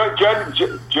was, yeah,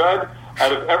 Judd,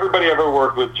 out of everybody I ever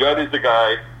worked with, Judd is the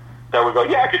guy that would go,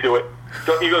 yeah, I could do it.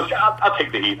 So he goes, I'll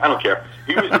take the heat. I don't care.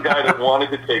 He was the guy that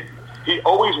he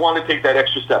always wanted to take that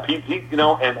extra step. He you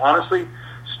know, and honestly,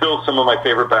 still some of my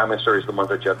favorite Batman stories are the ones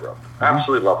that Judd wrote.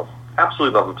 Absolutely love him.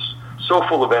 Absolutely love him. So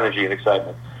full of energy and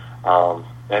excitement.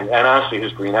 And honestly,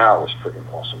 his Green Arrow was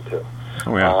freaking awesome, too.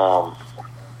 Oh, yeah.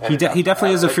 He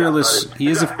definitely is a fearless...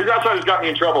 His outsiders got me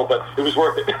in trouble, but it was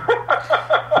worth it.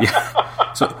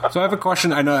 Yeah. So I have a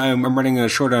question. I know I'm running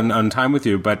short on time with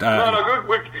you, but... No,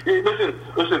 good.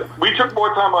 Listen. We took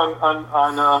more time on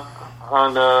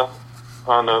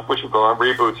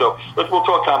reboot. So we'll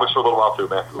talk comics for a little while too,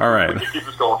 man. All right. We can keep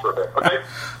this going for a bit, okay?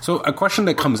 So a question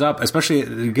that comes up,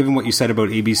 especially given what you said about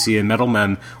ABC and Metal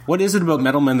Men, what is it about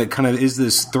Metal Men that kind of is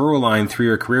this through line through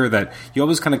your career that you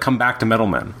always kind of come back to Metal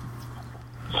Men?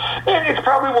 It's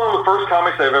probably one of the first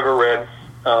comics I've ever read.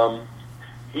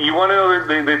 You want to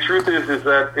know, the truth is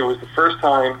that it was the first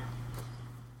time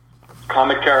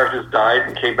comic characters died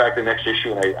and came back the next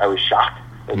issue, and I was shocked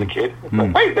as a kid. It's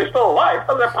like, wait, they're still alive?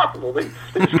 How's that possible? They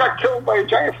just got killed by a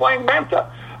giant flying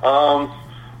manta.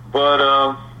 But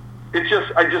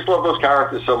I just love those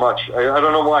characters so much. I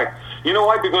don't know why. You know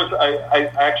why? Because I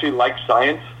actually like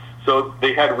science. So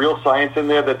they had real science in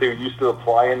there that they used to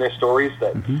apply in their stories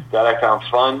that I found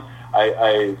fun.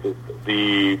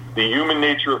 The human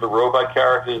nature of the robot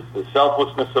characters, the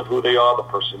selflessness of who they are, the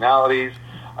personalities.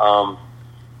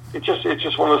 It's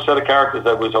just one of those set of characters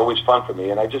that was always fun for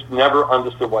me, and I just never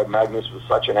understood why Magnus was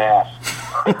such an ass.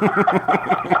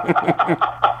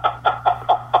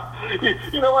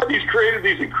 You know what? He's created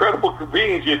these incredible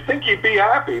beings. You'd think he'd be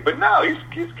happy, but no, he's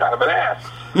kind of an ass,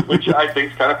 which I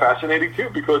think is kind of fascinating too,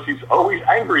 because he's always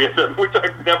angry at them, which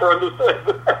I've never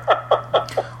understood.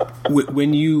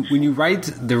 When you write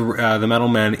the Metal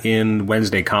Men in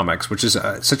Wednesday Comics, which is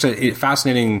such a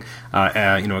fascinating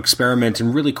experiment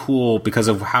and really cool because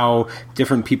of how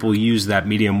different people use that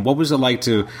medium, what was it like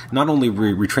to not only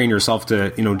retrain yourself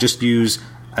to just use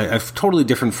a totally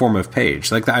different form of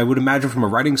page. Like, I would imagine from a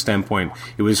writing standpoint,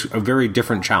 it was a very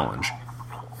different challenge.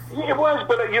 It was,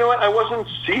 but you know what? I wasn't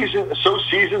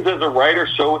seasoned as a writer,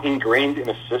 so ingrained in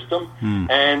a system.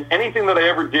 And anything that I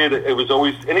ever did,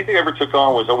 anything I ever took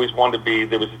on was always wanted to be,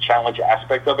 there was a challenge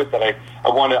aspect of it that I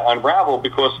wanted to unravel,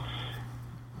 because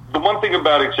the one thing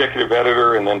about executive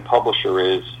editor and then publisher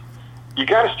is you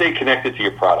got to stay connected to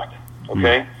your product,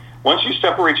 okay? Once you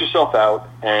separate yourself out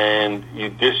and you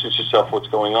distance yourself from what's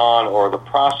going on or the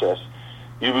process,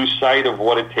 you lose sight of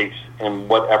what it takes and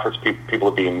what efforts people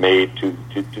are being made to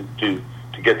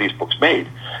get these books made.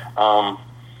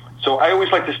 So I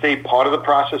always like to stay part of the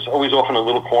process, always off in a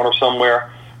little corner somewhere,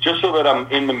 just so that I'm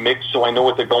in the mix, so I know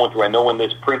what they're going through. I know when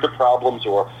there's printer problems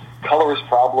or colorist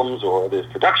problems or there's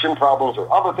production problems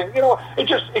or other things. You know, it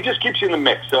just keeps you in the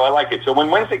mix. So I like it. So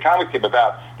when Wednesday Comics came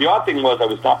about, the odd thing was I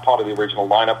was not part of the original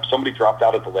lineup. Somebody dropped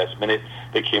out at the last minute.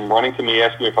 They came running to me,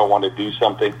 asking me if I wanted to do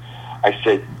something. I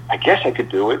said, I guess I could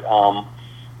do it.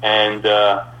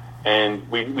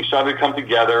 And we started to come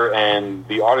together, and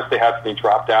the artist they had for me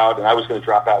dropped out, and I was going to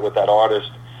drop out with that artist.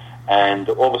 And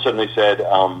all of a sudden they said,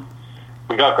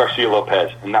 we got Garcia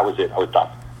Lopez, and that was it. I was done.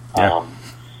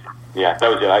 Yeah. That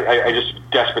was it. I just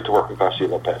desperate to work with Garcia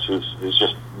Lopez,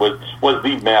 was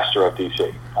the master of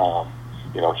DC.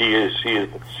 You know, he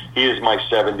is my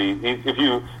 70. If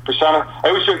you I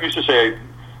always used to say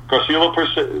Garcia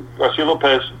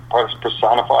Lopez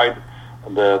personified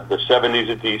the 70s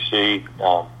at DC.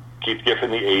 Keith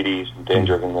Giffen in the 80s, and Dan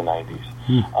Jurgen in the 90s.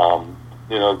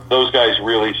 You know, those guys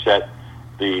really set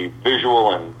the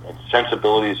visual and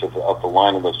sensibilities of the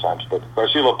line of those times. But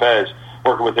Garcia Lopez,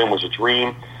 working with him was a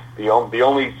dream. The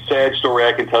only sad story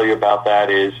I can tell you about that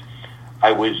is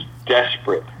I was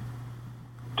desperate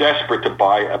to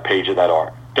buy a page of that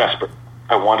art. Desperate.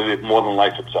 I wanted it more than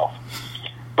life itself.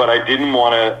 But I didn't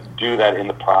want to do that in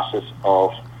the process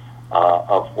of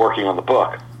working on the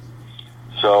book.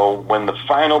 So when the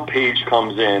final page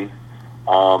comes in,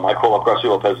 I call up Garcia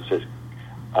Lopez and says,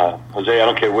 Jose, I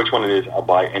don't care which one it is, I'll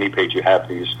buy any page you have.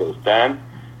 He just goes, Dan,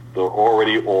 they're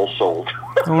already all sold.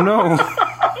 Oh, no.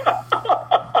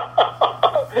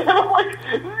 And I'm like,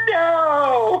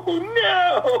 no.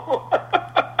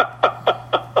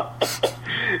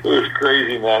 It was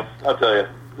crazy, man. I'll tell you.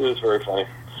 It was very funny.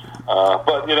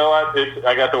 But you know what?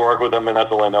 I got to work with them, and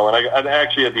that's all I know. And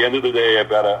actually, at the end of the day, I've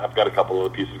got a couple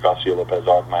of pieces of Garcia Lopez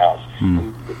art in my house.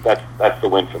 And that's the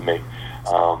win for me.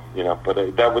 You know, but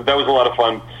that was a lot of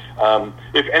fun.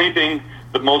 If anything,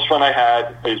 the most fun I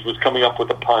had was coming up with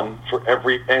a pun for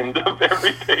every end of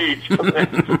every page for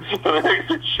the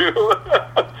next issue,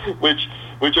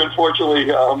 which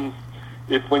unfortunately,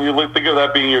 when you think of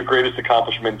that being your greatest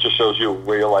accomplishment, it just shows you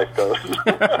where your life goes.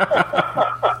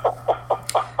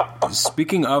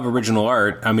 Speaking of original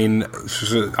art, I mean,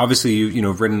 obviously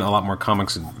you've written a lot more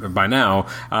comics by now.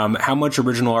 How much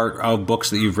original art of books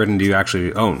that you've written do you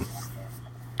actually own?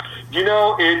 You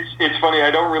know, it's funny.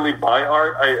 I don't really buy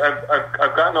art.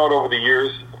 I've gotten art over the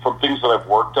years from things that I've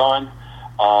worked on.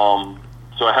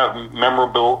 So I have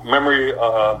memory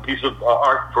piece of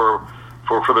art for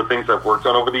the things I've worked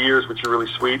on over the years, which are really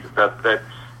sweet.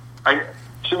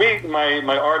 To me,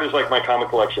 my art is like my comic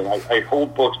collection. I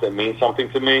hold books that mean something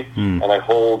to me, and I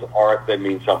hold art that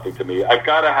means something to me. I've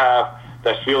got to have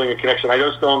that feeling of connection. I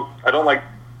don't like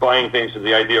buying things with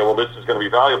the idea, well, this is going to be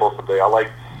valuable someday.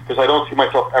 Because I don't see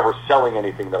myself ever selling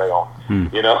anything that I own.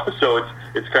 You know, so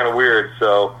it's kind of weird.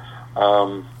 So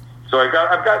I've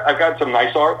got some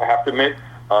nice art, I have to admit.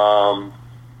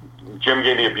 Jim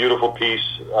gave me a beautiful piece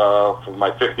for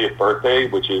my 50th birthday,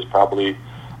 which is probably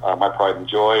my pride and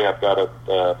joy. I've got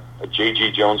a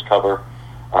J.G. Jones cover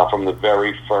from the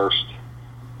very first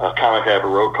comic I ever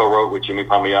co-wrote with Jimmy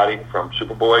Palmiotti from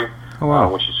Superboy,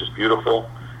 which is just beautiful.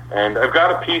 And I've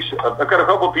got a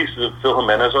couple of pieces of Phil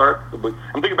Jimenez art. I'm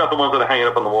thinking about the ones that are hanging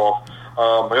up on the wall.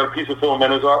 I got a piece of Phil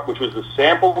Jimenez art, which was the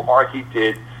sample art he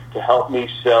did to help me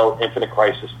sell Infinite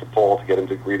Crisis to Paul to get him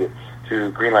to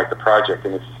greenlight the project.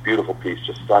 And it's this beautiful piece,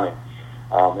 just stunning.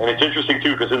 And it's interesting,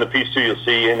 too, because in the piece, too, you'll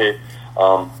see in it,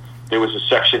 there was a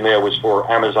section there was for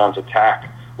Amazon's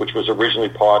Attack, which was originally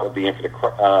part of the Infinite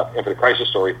Crisis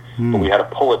story, but we had to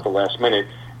pull it at the last minute.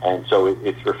 And so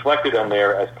it's reflected on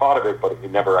there as part of it, but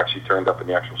it never actually turned up in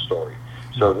the actual story.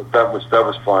 So that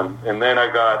was fun. And then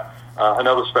I got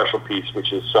another special piece,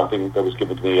 which is something that was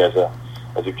given to me as a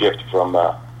gift from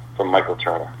Michael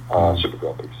Turner,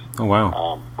 Supergirl piece. Oh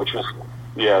wow!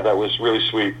 That was really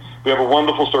sweet. We have a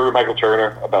wonderful story with Michael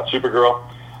Turner about Supergirl.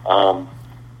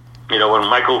 You know, when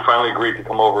Michael finally agreed to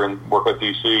come over and work with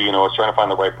DC, I was trying to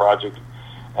find the right project,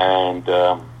 and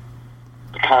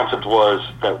the concept was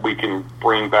that we can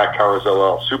bring back Kara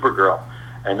Zor-El, Supergirl,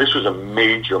 And this was a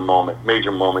major moment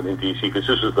in DC, because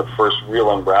this was the first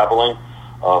real unraveling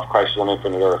of Crisis on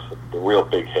Infinite Earth, the real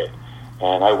big hit.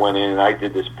 And I went in and I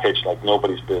did this pitch like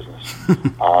nobody's business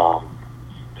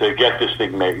to get this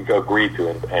thing agreed to,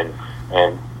 and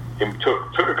it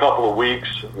took a couple of weeks,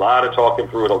 a lot of talking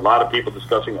through it, a lot of people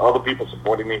discussing, other people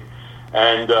supporting me,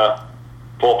 and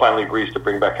Paul finally agrees to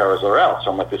bring back Kara Zor-El. So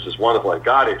I'm like, this is wonderful, I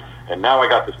got it, and now I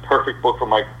got this perfect book from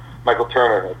Michael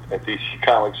Turner at DC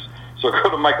Comics. So I go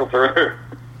to Michael Turner,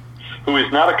 who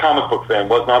is not a comic book fan,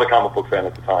 was not a comic book fan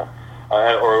at the time,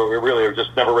 or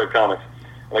just never read comics.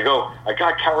 And I go, I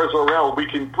got Kara Zor-El, we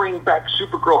can bring back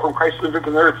Supergirl from Crisis on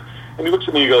Infinite Earth. And he looks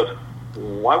at me and he goes,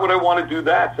 why would I want to do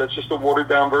that? That's just a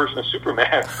watered-down version of Superman.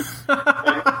 And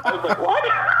I was like, what?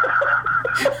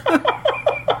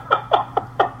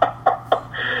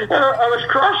 I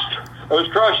was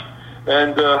crushed.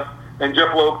 And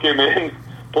Jeff Loeb came in,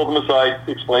 pulled him aside,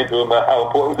 explained to him how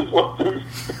important this was to his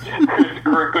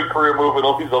good career move and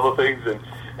all these other things.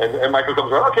 And Michael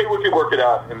comes around, okay, we can work it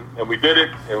out. And we did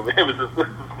it. And it was this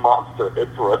monster hit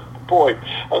for us. Boy,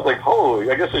 I was like,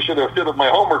 holy, I guess I should have did my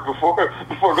homework before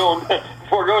going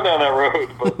down that road.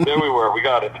 But there we were. We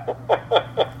got it.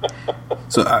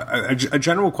 So a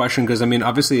general question, because, I mean,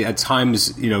 obviously at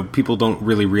times, people don't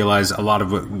really realize a lot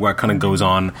of what kind of goes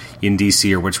on in DC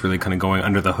or what's really kind of going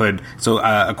under the hood. So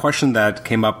a question that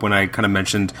came up when I kind of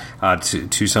mentioned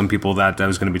to some people that I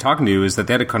was going to be talking to is that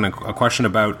they had a question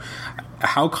about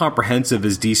how comprehensive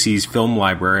is DC's film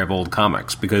library of old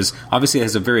comics? Because obviously it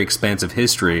has a very expansive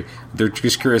history. They're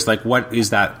just curious, like, what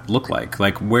does that look like?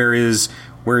 Like, where is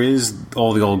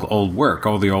all the old work,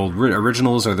 all the old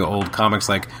originals or the old comics?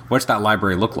 Like, what's that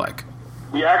library look like?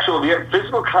 The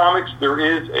physical comics, there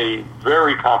is a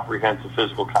very comprehensive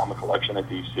physical comic collection at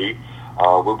DC. It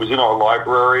was in our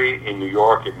library in New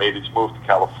York. It made its move to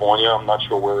California. I'm not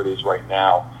sure where it is right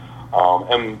now.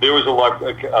 And there was a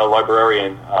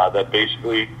librarian that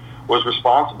basically was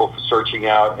responsible for searching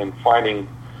out and finding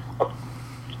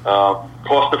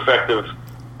cost-effective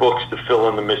books to fill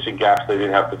in the missing gaps they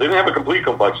didn't have. They didn't have a complete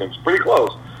collection. It's pretty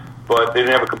close, but they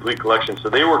didn't have a complete collection. So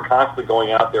they were constantly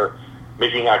going out there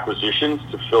making acquisitions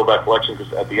to fill that collection,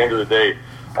 because at the end of the day,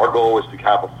 our goal was to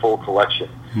have a full collection.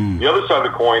 The other side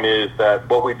of the coin is that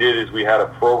what we did is we had a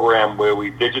program where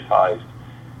we digitized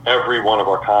every one of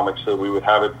our comics, so we would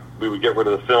have it. We would get rid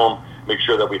of the film, make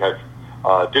sure that we had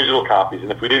digital copies.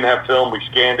 And if we didn't have film, we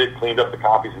scanned it, cleaned up the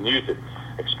copies, and used it.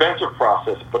 Expensive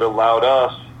process, but allowed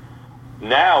us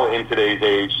now in today's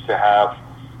age to have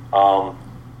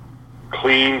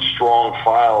clean, strong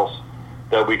files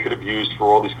that we could have used for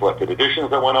all these collected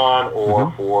editions that went on,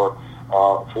 or for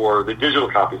the digital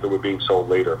copies that were being sold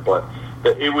later. But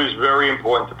it was very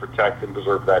important to protect and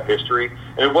preserve that history.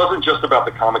 And it wasn't just about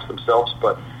the comics themselves,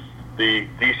 but the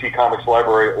DC Comics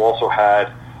library also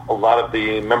had a lot of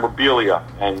the memorabilia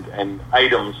and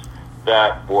items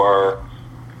that were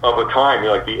of a time,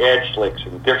 like the edge slicks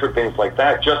and different things like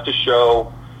that, just to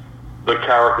show the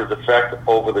character's effect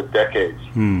over the decades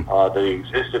that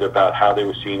existed, about how they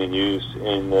were seen and used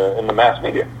in the mass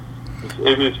media.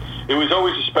 It was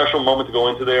always a special moment to go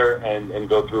into there and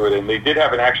go through it. And they did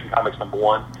have an Action Comics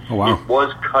 #1. Oh, wow. It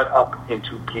was cut up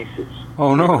into pieces.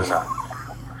 Oh, no.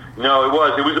 No, it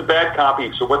was. It was a bad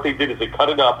copy. So what they did is they cut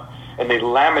it up and they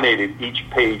laminated each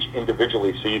page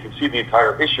individually. So you could see the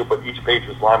entire issue, but each page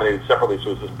was laminated separately.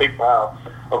 So it was this big pile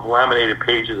of laminated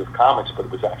pages of comics, but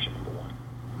it was Action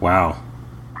 #1. Wow.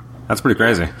 That's pretty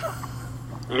crazy.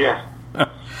 Yeah.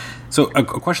 So a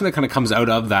question that kind of comes out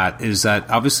of that is that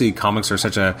obviously comics are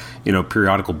such a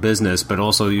periodical business, but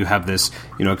also you have this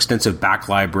extensive back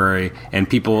library, and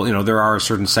people there are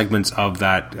certain segments of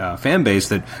that fan base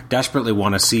that desperately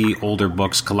want to see older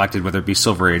books collected, whether it be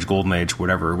Silver Age, Golden Age,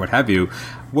 whatever, what have you.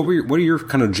 What are your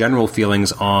kind of general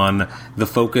feelings on the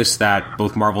focus that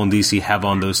both Marvel and DC have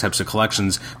on those types of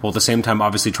collections, while at the same time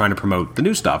obviously trying to promote the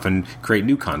new stuff and create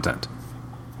new content?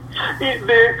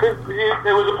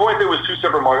 There was a point that was two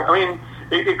separate markets. I mean,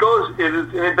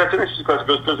 that's an interesting question,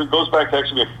 because it goes back to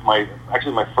actually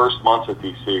my first months at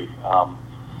DC.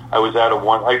 I was at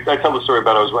I tell the story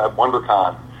about I was at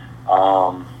WonderCon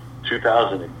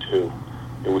 2002.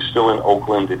 It was still in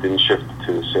Oakland. It didn't shift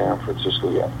to San Francisco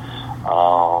yet.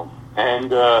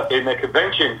 And in the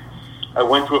convention, I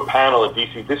went to a panel at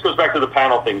DC. This goes back to the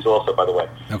panel things also, by the way.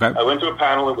 Okay. I went to a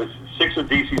panel. It was 6 of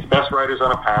DC's best writers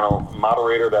on a panel. A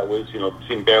moderator that was,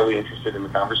 seemed barely interested in the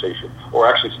conversation, or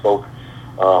actually spoke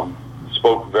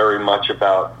very much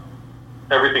about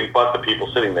everything but the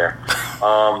people sitting there.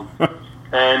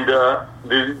 And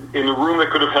in the room that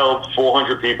could have held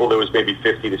 400 people, there was maybe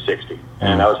 50 to 60.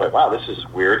 And I was like, wow, this is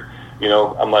weird. You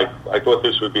know, I'm like, I thought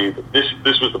this would be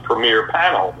this was the premier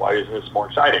panel. Why isn't this more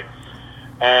exciting?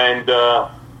 And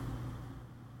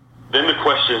then the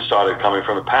questions started coming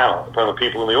from the panel, from the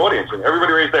people in the audience, and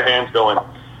everybody raised their hands, going,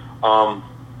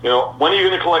 you know, when are you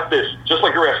going to collect this? Just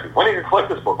like you're asking, when are you going to collect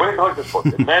this book? When are you going to collect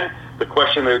this book? And then the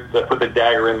question that put the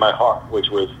dagger in my heart, which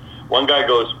was, one guy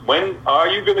goes, when are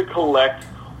you going to collect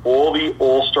all the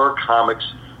All-Star comics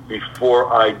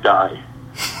before I die?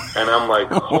 And I'm like,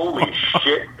 holy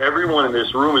shit, everyone in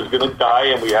this room is going to die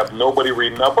and we have nobody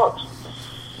reading our books.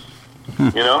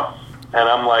 You know? And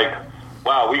I'm like,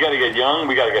 wow, we got to get young,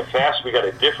 we got to get fast, we got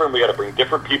to different, we got to bring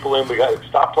different people in, we got to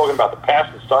stop talking about the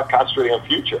past and start concentrating on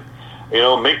future. You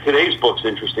know, make today's books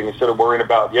interesting instead of worrying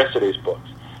about yesterday's books.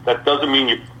 That doesn't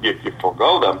mean you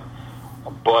forgo them,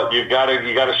 but you got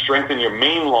to strengthen your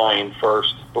main line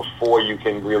first before you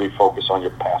can really focus on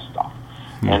your past stuff.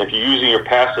 And if you're using your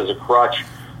past as a crutch,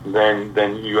 then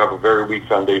you have a very weak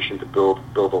foundation to build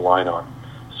a line on.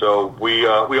 So we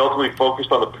ultimately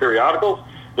focused on the periodicals.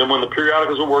 Then when the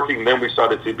periodicals were working, then we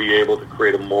started to be able to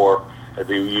create a more, as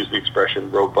they use the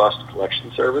expression, robust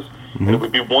collection service. And it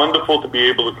would be wonderful to be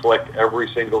able to collect every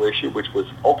single issue, which was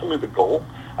ultimately the goal,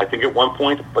 I think, at one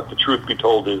point. But the truth be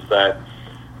told is that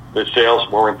the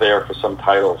sales weren't there for some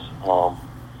titles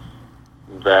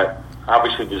that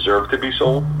obviously deserved to be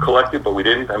collected, but we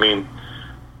didn't. I mean,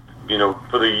 you know,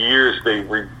 for the years they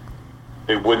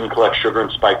wouldn't collect Sugar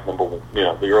and Spike #1, you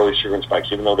know, the early Sugar and Spikes,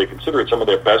 even though they consider it some of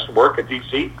their best work at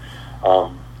DC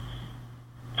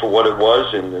for what it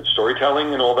was and the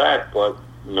storytelling and all that. But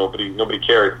nobody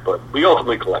cared. But we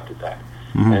ultimately collected that,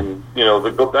 and you know,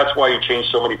 that's why you change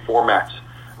so many formats.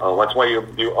 That's why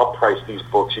you upprice these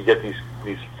books. You get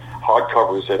these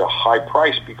hardcovers at a high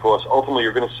price because ultimately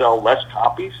you're going to sell less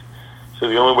copies. So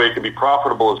the only way it can be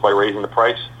profitable is by raising the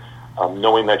price.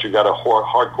 Knowing that you got a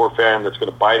hardcore fan that's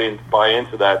going to buy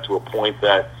into that to a point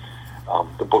that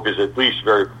the book is at least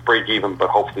very break even, but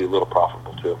hopefully a little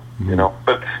profitable too. You know,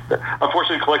 but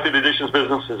unfortunately, collected editions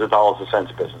business is a dollars and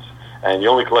cents business, and you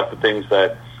only collect the things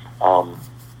that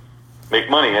make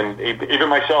money. And even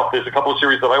myself, there's a couple of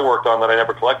series that I worked on that I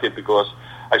never collected because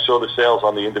I saw the sales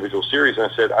on the individual series, and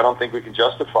I said, I don't think we can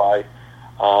justify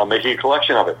making a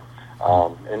collection of it.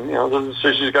 And you know, those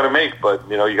decisions you got to make, but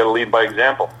you know, you got to lead by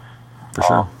example. For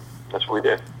sure. That's what we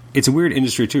did. It's a weird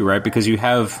industry too, right? Because you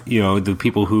have, you know, the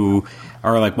people who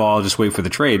are like, well, I'll just wait for the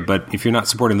trade, but if you're not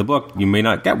supporting the book, you may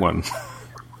not get one.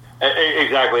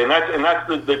 Exactly, and that's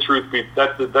the truth.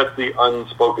 That's the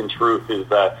unspoken truth is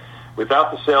that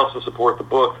without the sales to support the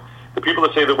book, the people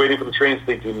that say they're waiting for the trains,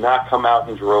 they do not come out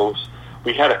in droves.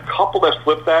 We had a couple that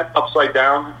flipped that upside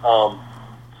down.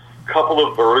 Couple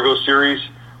of Vertigo series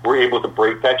were able to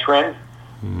break that trend,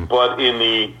 but in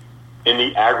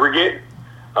the aggregate,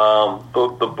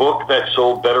 the book that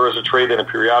sold better as a trade than a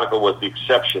periodical was the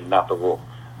exception, not the rule,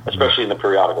 especially in the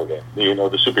periodical game, you know,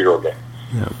 the superhero game.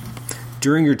 Yeah.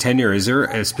 During your tenure, is there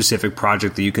a specific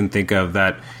project that you can think of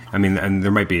that, I mean, and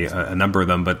there might be a number of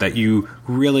them, but that you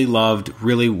really loved,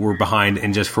 really were behind,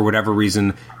 and just for whatever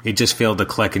reason, it just failed to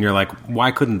click, and you're like,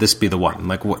 why couldn't this be the one?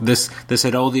 Like, this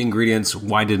had all the ingredients,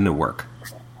 why didn't it work?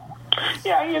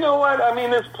 Yeah, you know what? I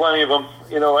mean, there's plenty of them.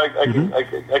 You know, I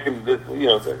can, you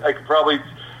know, I could probably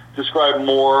describe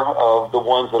more of the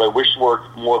ones that I wish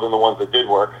worked more than the ones that did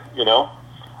work. You know,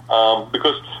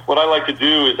 because what I like to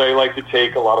do is I like to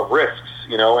take a lot of risks.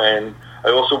 You know, and I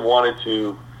also wanted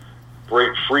to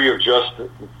break free of just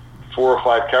 4 or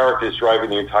 5 characters driving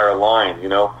the entire line. You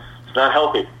know, it's not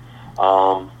healthy.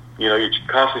 You know, you're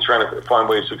constantly trying to find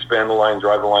ways to expand the line,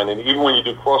 drive the line, and even when you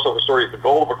do crossover stories, the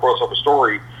goal of a crossover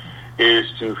story is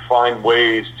to find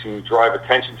ways to drive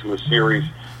attention to a series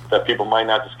that people might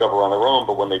not discover on their own,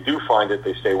 but when they do find it,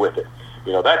 they stay with it.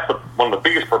 You know, that's one of the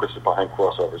biggest purposes behind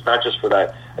crossovers, not just for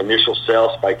that initial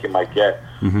sales spike you might get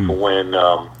for when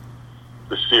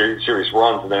the series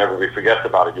runs and then everybody forgets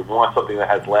about it. You want something that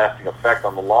has lasting effect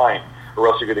on the line, or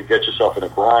else you're going to get yourself in a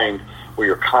grind where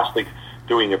you're constantly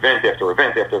doing event after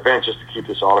event after event just to keep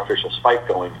this artificial spike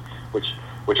going, which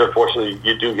unfortunately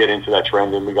you do get into that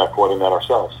trend, and we got caught in that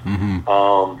ourselves.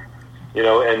 You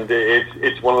know, and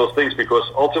it's one of those things because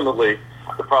ultimately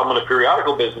the problem in the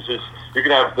periodical business is you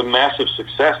can have the massive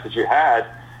success that you had,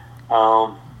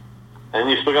 and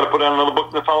you still got to put out another book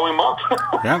in the following month.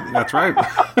 Yeah, that's right.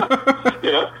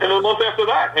 You know, and the month after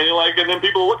that, and you're like, and then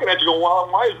people are looking at you going, well,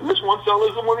 why is this one sell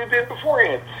as the one you did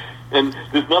beforehand? And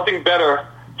there's nothing better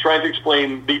trying to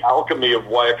explain the alchemy of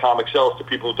why a comic sells to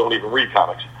people who don't even read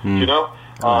comics. You know.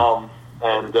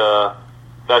 And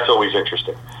that's always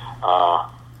interesting.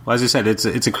 Well, as you said, it's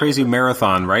a crazy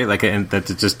marathon, right? Like, and that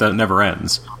it just never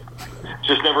ends.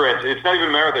 just never ends. It's not even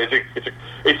a marathon.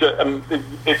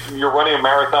 It's you're running a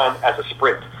marathon as a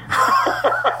sprint.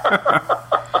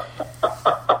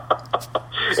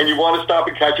 And you want to stop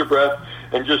and catch your breath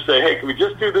and just say, hey, can we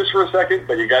just do this for a second?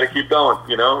 But you got to keep going,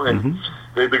 you know? And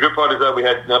the good part is that we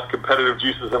had enough competitive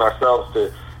juices in ourselves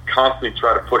to constantly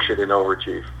try to push it and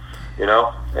overachieve, you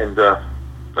know? And that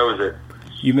was it.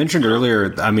 You mentioned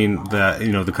earlier, I mean,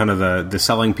 the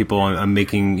selling people on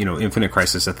making, Infinite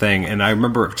Crisis a thing. And I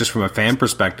remember just from a fan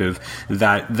perspective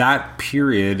that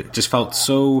period just felt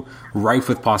so rife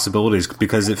with possibilities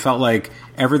because it felt like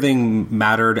everything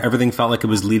mattered. Everything felt like it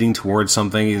was leading towards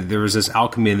something. There was this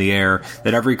alchemy in the air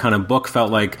that every kind of book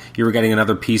felt like you were getting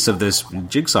another piece of this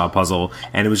jigsaw puzzle,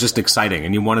 and it was just exciting.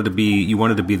 And you wanted to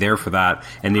be there for that.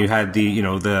 And you had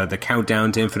the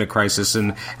countdown to Infinite Crisis,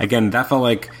 and again, that felt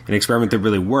like an experiment that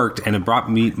really worked. And it brought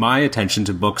my attention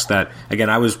to books that, again,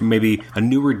 I was maybe a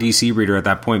newer DC reader at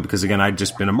that point because, again, I'd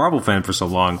just been a Marvel fan for so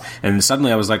long, and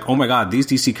suddenly I was like, oh my god, these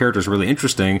DC characters are really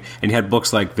interesting. And you had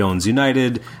books like Villains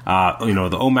United,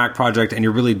 the OMAC project, and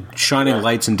you're really shining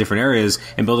lights in different areas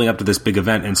and building up to this big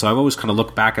event. And so I've always kind of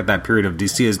looked back at that period of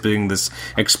DC as being this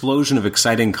explosion of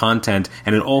exciting content,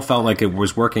 and it all felt like it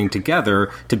was working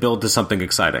together to build to something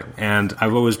exciting. And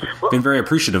I've always been very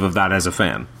appreciative of that as a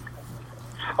fan.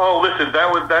 Oh, listen,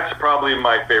 that's probably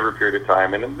my favorite period of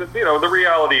time. And, the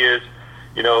reality is,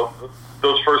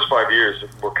 those first 5 years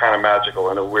were kind of magical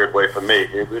in a weird way for me.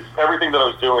 It was everything that I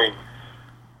was doing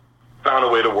found a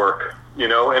way to work,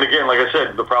 And again, like I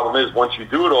said, the problem is once you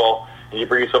do it all and you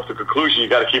bring yourself to a conclusion, you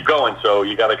got to keep going. So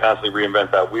you got to constantly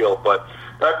reinvent that wheel. But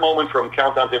that moment from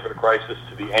Countdown to Infinite Crisis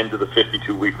to the end of the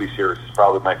 52 weekly series is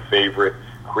probably my favorite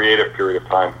creative period of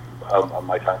time of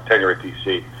my tenure at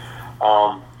DC.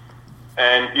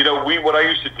 What I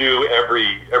used to do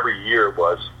every year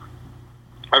was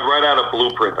I'd write out a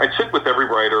blueprint. I'd sit with every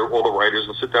writer, all the writers,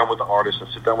 and sit down with the artists and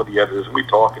sit down with the editors, and we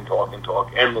talk and talk and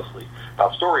talk endlessly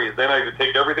about stories. Then I would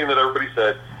take everything that everybody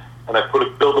said, and I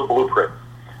build a blueprint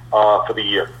for the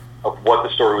year of what the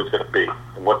story was going to be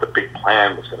and what the big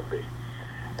plan was going to be.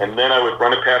 And then I would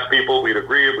run it past people. We'd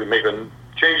agree. We'd make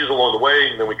changes along the way,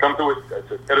 and then we come to it.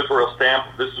 It's an editorial stamp.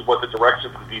 This is what the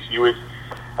direction for the DCU is.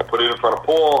 I put it in front of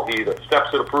Paul. He either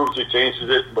accepts it, approves it, changes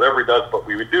it, whatever he does, but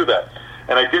we would do that.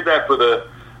 And I did that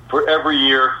for every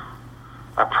year,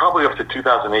 probably up to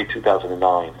 2008,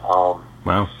 2009.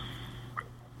 Wow.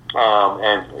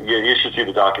 And you should see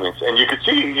the documents. And you could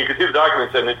see the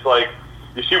documents, and it's like,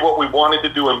 you see what we wanted to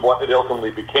do and what it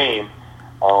ultimately became.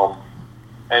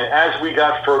 And as we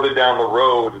got further down the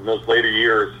road in those later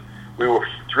years, we were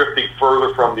drifting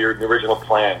further from the original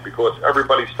plan because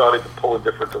everybody started to pull in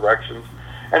different directions.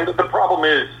 And the problem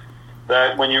is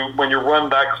that when you run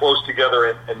that close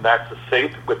together and that's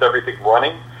succinct with everything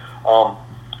running,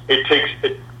 it takes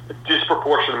a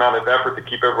disproportionate amount of effort to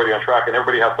keep everybody on track, and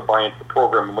everybody has to buy into the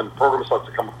program. And when the program starts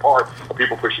to come apart or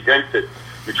people push against it,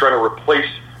 you're trying to replace.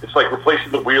 It's like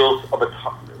replacing the wheels of a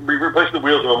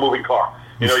moving car.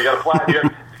 You got to flat. You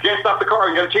can't stop the car.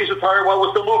 You got to change the tire while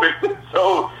we're still moving.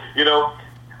 So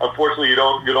unfortunately, you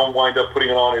don't wind up putting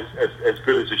it on as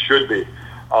good as it should be.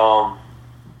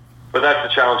 But that's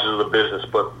the challenges of the business.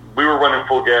 But we were running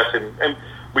full gas, and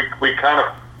we kind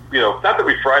of, not that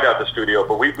we fried out the studio,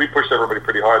 but we pushed everybody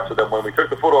pretty hard so that when we took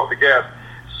the foot off the gas,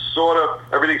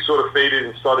 everything sort of faded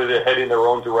and started to head in their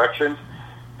own directions.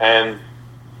 And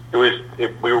we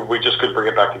just couldn't bring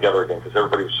it back together again because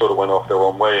everybody sort of went off their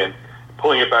own way, and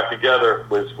pulling it back together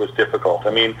was difficult.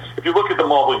 I mean, if you look at the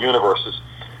Marvel universes,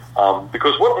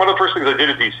 because one of the first things I did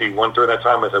at DC during that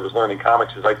time as I was learning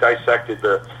comics is I dissected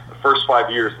the first 5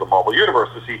 years of the Marvel universe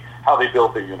to see how they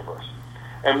built their universe.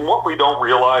 And what we don't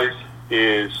realize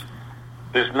is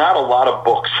there's not a lot of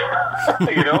books.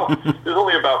 There's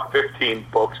only about 15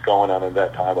 books going on at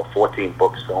that time, or 14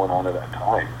 books going on at that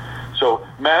time. So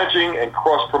managing and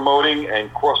cross-promoting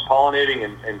and cross-pollinating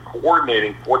and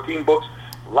coordinating 14 books,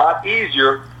 a lot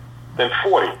easier than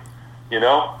 40,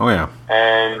 Oh, yeah.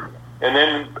 And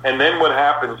then what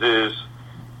happens is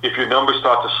if your numbers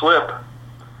start to slip,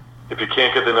 if you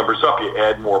can't get the numbers up, you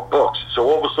add more books. So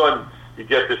all of a sudden, you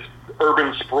get this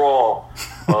urban sprawl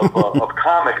of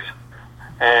comics,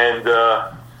 and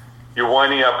you're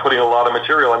winding up putting a lot of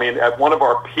material. I mean, at one of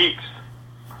our peaks,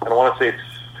 and I want to say it's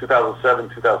 2007,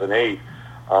 2008,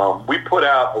 we put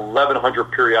out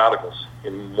 1,100 periodicals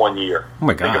in 1 year. Oh,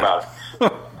 my God. Think about it.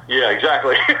 Yeah,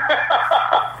 exactly.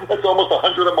 That's almost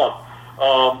 100 a month.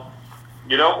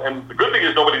 And the good thing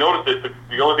is nobody noticed it.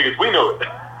 The only thing is we knew it.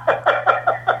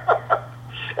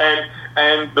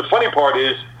 And the funny part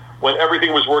is when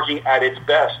everything was working at its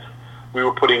best, we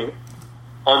were putting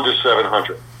under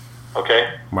 700.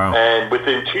 Okay? Wow. And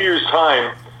within 2 years'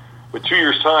 time, with 2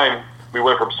 years' time, we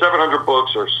went from 700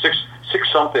 books or six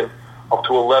something up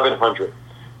to 1,100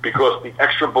 because the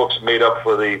extra books made up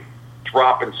for the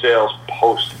drop in sales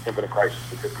post Infinite Crisis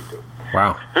of 52.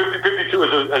 Wow. 52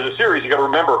 as a series, you got to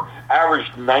remember,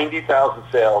 averaged 90,000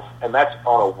 sales, and that's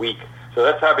on a week. So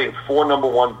that's having 4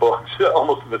 #1 books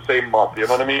almost in the same month. You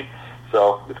know what I mean?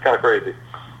 So it's kind of crazy.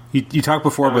 You talked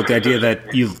before about the idea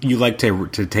that you like to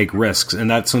take risks,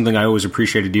 and that's something I always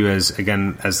appreciated you as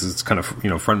this kind of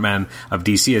frontman of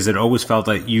DC. Is it always felt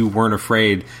that you weren't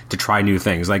afraid to try new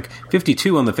things. Like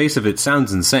 52 on the face of it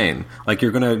sounds insane. Like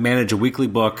you're going to manage a weekly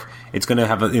book, it's going to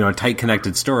have a tight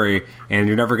connected story, and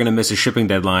you're never going to miss a shipping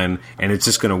deadline, and it's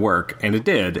just going to work. And it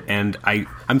did, and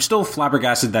I'm still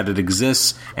flabbergasted that it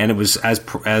exists, and it was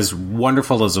as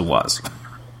wonderful as it was.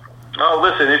 Oh,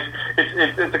 listen,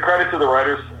 it's a credit to the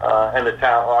writers and the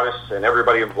talent artists and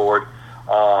everybody on board.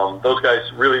 Those guys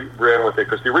really ran with it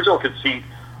because the original conceit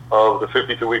of the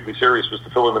 52 weekly series was to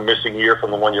fill in the missing year from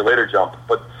the 1 year later jump,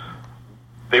 but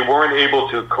they weren't able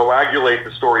to coagulate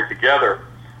the story together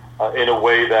in a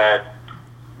way that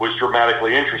was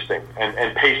dramatically interesting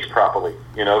and paced properly.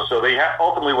 So they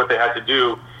ultimately what they had to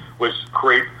do was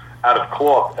create out of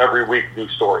cloth every week new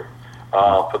story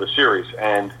for the series.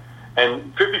 And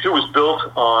 52 was built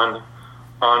on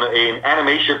an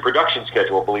animation production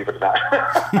schedule, believe it or not.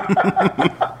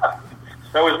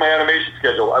 That was my animation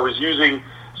schedule. I was using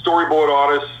storyboard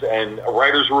artists and a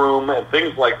writer's room and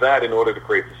things like that in order to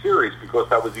create the series because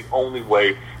that was the only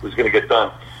way it was going to get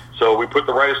done. So we put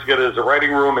the writers together as a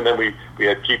writing room, and then we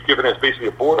had Keith Giffen as basically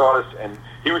a board artist, and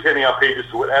he was handing out pages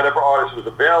to whatever artist was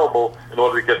available in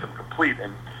order to get them complete.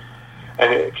 And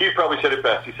Keith probably said it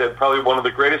best. He said probably one of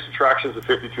the greatest attractions of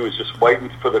 52 is just waiting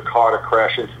for the car to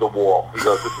crash into the wall. He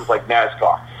goes, this is like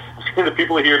NASCAR. The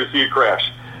people are here to see it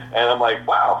crash. And I'm like,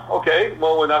 wow, okay,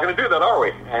 well, we're not going to do that, are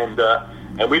we?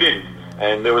 And we didn't.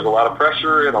 And there was a lot of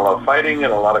pressure and a lot of fighting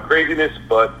and a lot of craziness,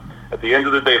 but at the end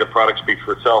of the day, the product speaks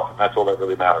for itself, and that's all that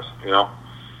really matters,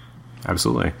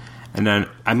 Absolutely. And then,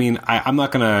 I'm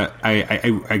not gonna.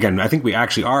 I think we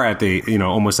actually are at the,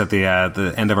 almost at the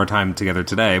end of our time together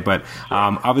today. But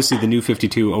obviously, the new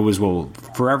 52 always will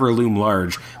forever loom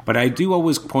large. But I do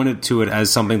always point to it as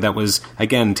something that was,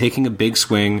 again, taking a big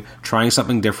swing, trying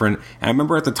something different. And I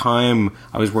remember at the time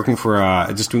I was working for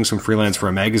just doing some freelance for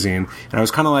a magazine, and I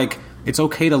was kind of like, it's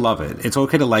okay to love it. It's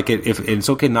okay to like it. It's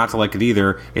okay not to like it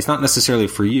either. It's not necessarily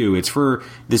for you. It's for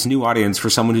this new audience, for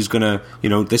someone who's going to,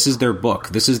 this is their book.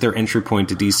 This is their entry point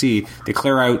to DC. They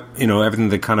clear out, everything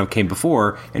that kind of came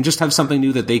before and just have something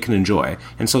new that they can enjoy.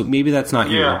 And so maybe that's not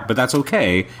you, but that's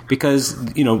okay because,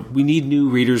 we need new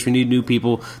readers. We need new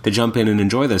people to jump in and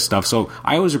enjoy this stuff. So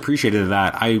I always appreciated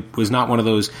that. I was not one of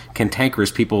those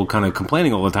cantankerous people kind of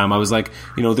complaining all the time. I was like,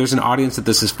 there's an audience that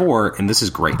this is for, and this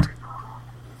is great.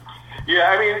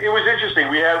 Yeah, it was interesting.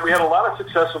 We had a lot of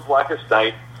success with Blackest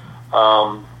Night,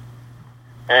 and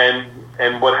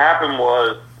what happened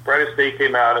was Brightest Day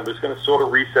came out and was going to sort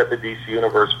of reset the DC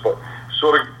universe, but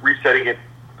sort of resetting it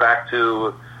back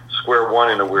to square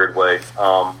one in a weird way,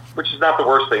 which is not the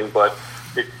worst thing, but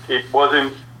it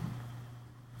wasn't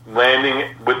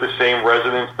landing with the same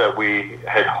resonance that we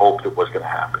had hoped it was going to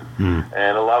happen.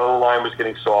 And a lot of the line was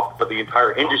getting soft, but the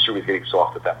entire industry was getting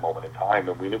soft at that moment in time,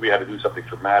 and we knew we had to do something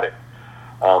dramatic.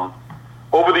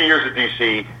 Over the years at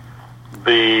DC,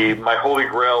 my holy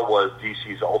grail was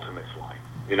DC's Ultimates line.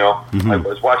 I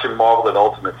was watching Marvel and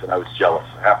Ultimates, and I was jealous,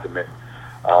 I have to admit.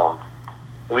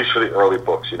 At least for the early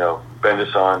books,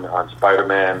 Bendis on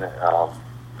Spider-Man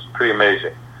was pretty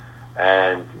amazing.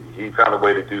 And he found a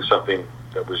way to do something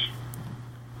that was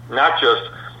not just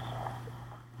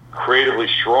creatively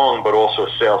strong, but also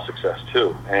a sales success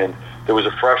too. And there was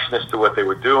a freshness to what they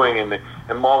were doing, and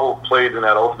Marvel played in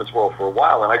that Ultimates world for a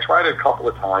while, and I tried it a couple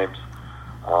of times.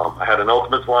 I had an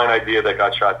Ultimates line idea that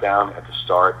got shot down at the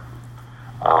start.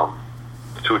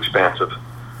 Too expansive.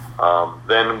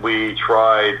 Then we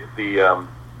tried the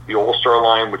All-Star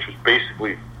line, which was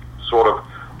basically sort of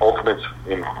Ultimates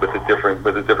with a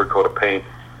different coat of paint.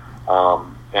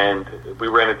 And we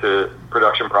ran into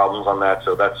production problems on that,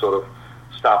 so that sort of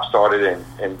stop-started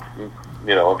and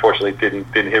unfortunately didn't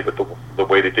hit with the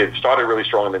way it did. It started really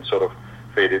strong and then sort of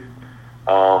faded.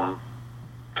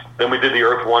 Then we did the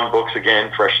Earth 1 books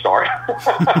again, fresh start.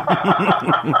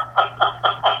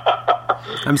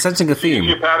 I'm sensing a theme.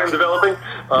 You see a pattern developing.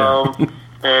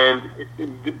 And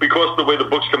because of the way the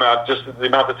books come out, just the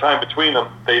amount of time between them,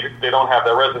 they don't have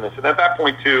that resonance. And at that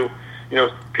point, too,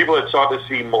 people had started to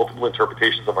see multiple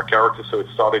interpretations of our characters, so it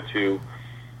started to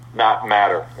not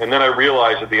matter. And then I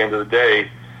realized at the end of the day,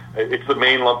 it's the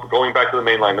main line, going back to the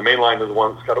main line. The main line is the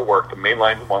one that's got to work. The main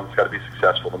line is the one that's got to be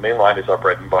successful. The main line is our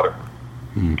bread and butter.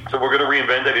 So we're going to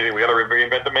reinvent anything. We got to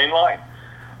reinvent the main line,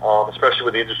 especially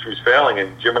when the industry is failing.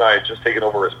 And Jim and I had just taken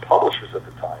over as publishers at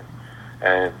the time.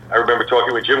 And I remember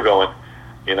talking with Jim going,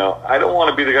 you know, I don't want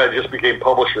to be the guy that just became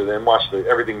publisher and then watch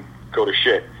everything go to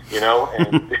shit, you know?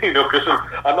 And, you know, because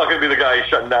I'm not going to be the guy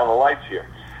shutting down the lights here.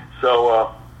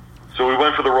 So we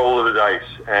went for the roll of the dice.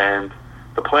 And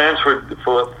the plans for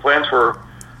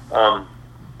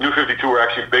New 52 were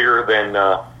actually bigger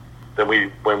than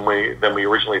we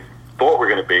originally thought we were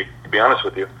going to be honest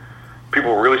with you.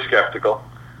 People were really skeptical.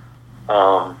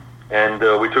 And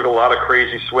we took a lot of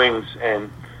crazy swings,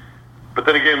 but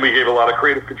then again, we gave a lot of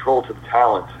creative control to the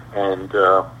talent, and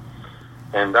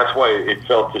that's why it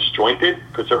felt disjointed,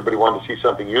 because everybody wanted to see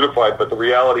something unified. But the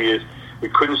reality is, we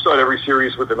couldn't start every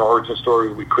series with an origin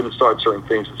story. We couldn't start certain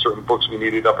things with certain books we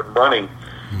needed up and running,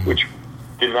 which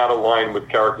did not align with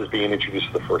characters being introduced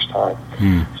for the first time.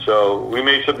 So we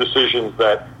made some decisions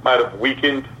that might have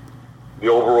weakened the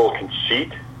overall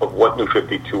conceit of what New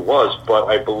 52 was, but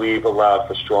I believe allowed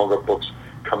for stronger books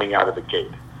coming out of the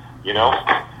gate, you know?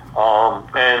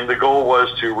 And the goal was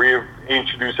to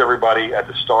reintroduce everybody at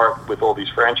the start with all these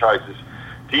franchises.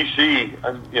 DC,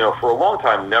 you know, for a long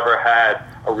time never had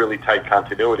a really tight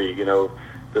continuity. You know,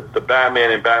 the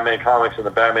Batman in Batman Comics and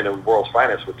the Batman in World's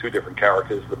Finest were two different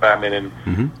characters. The Batman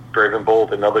in Brave and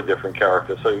Bold, another different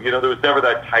character. So, you know, there was never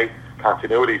that tight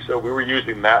continuity. So we were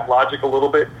using that logic a little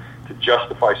bit to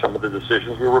justify some of the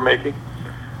decisions we were making.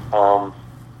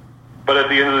 But at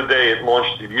the end of the day, it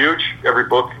launched huge. Every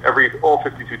book, all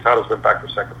 52 titles went back for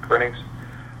second printings.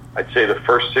 I'd say the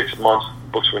first 6 months,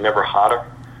 books were never hotter.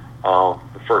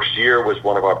 The first year was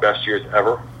one of our best years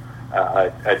ever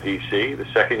at DC. The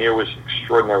second year was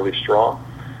extraordinarily strong.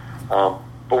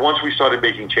 But once we started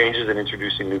making changes and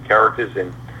introducing new characters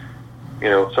and, you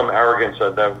know, some arrogance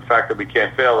at the fact that we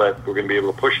can't fail, that we're going to be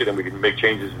able to push it and we can make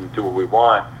changes and do what we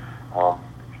want,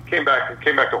 came back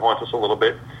to haunt us a little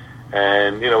bit.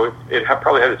 And, you know, it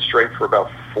probably had its strength for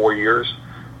about 4 years,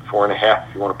 4.5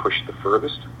 if you want to push it the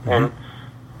furthest. And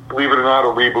believe it or not, a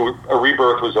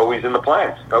rebirth was always in the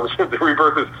plans. That was the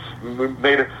rebirth is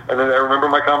made it. And then I remember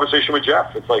my conversation with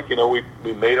Jeff. It's like, you know,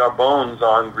 we made our bones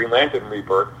on Green Lantern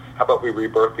Rebirth. How about we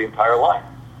rebirth the entire line?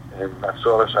 And that's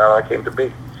sort of how I came to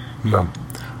be. So.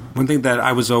 One thing that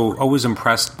I was always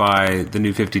impressed by the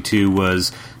New 52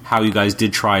 was how you guys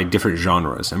did try different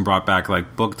genres and brought back like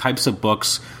types of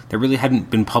books that really hadn't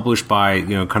been published by, you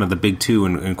know, kind of the big two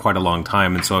in quite a long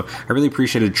time. And so I really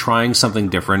appreciated trying something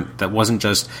different that wasn't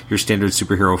just your standard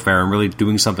superhero fare and really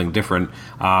doing something different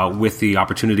with the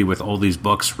opportunity with all these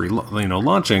books,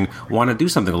 launching, want to do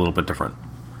something a little bit different.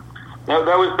 No,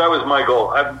 that was my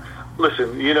goal.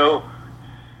 Listen, you know,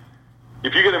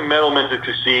 if you get a metal meant to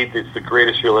succeed, it's the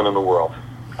greatest feeling in the world.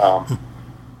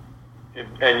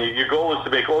 And your goal is to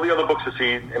make all the other books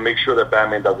succeed and make sure that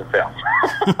Batman doesn't fail.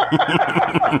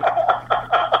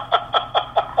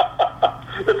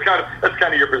 That's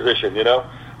kind of your position, you know.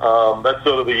 That's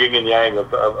sort of the yin and yang of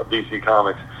DC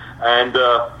Comics. And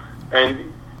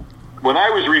when I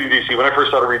was reading DC, when I first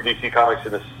started reading DC Comics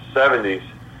in the 70s,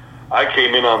 I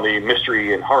came in on the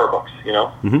mystery and horror books, you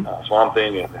know, Swamp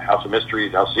Thing and House of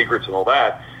Mysteries, House of Secrets, and all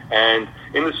that. And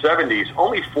in the 70s,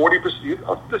 only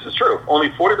 40%, this is true, only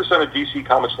 40% of DC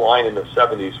Comics line in the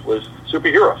 70s was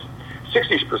superheroes.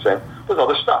 60% was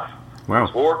other stuff. Wow. It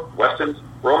was war, westerns,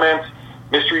 romance,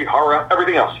 mystery, horror,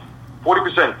 everything else.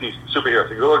 40% these superheroes.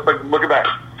 You look back.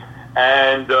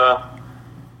 And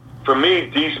for me,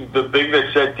 DC, the thing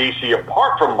that set DC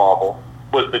apart from Marvel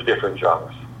was the different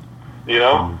genres. You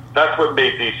know, that's what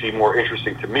made DC more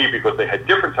interesting to me, because they had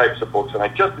different types of books, and I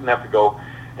just didn't have to go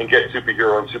and get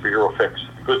superhero and superhero fix.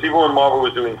 Because even when Marvel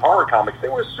was doing horror comics, they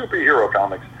were superhero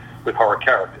comics with horror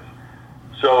characters.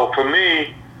 So for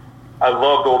me, I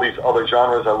loved all these other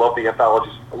genres. I love the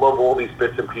anthologies. I love all these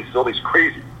bits and pieces, all these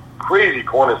crazy, crazy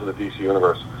corners of the DC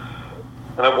universe.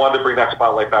 And I wanted to bring that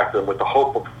spotlight back to them with the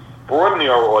hope of broadening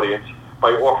our audience by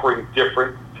offering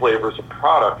different flavors of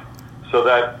product, so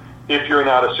that if you're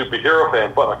not a superhero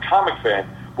fan but a comic fan,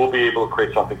 we'll be able to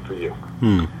create something for you.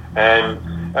 And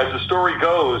as the story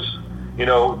goes, you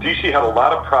know, DC had a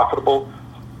lot of profitable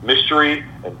mystery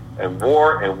and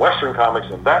war and western comics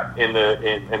and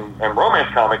romance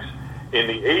comics in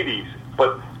the 80s,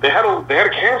 but they had to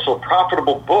cancel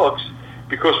profitable books,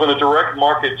 because when the direct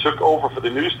market took over for the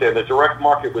newsstand, the direct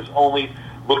market was only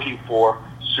looking for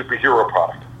superhero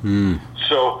product.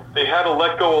 So they had to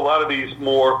let go a lot of these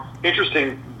more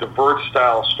interesting, diverse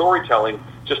style storytelling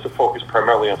just to focus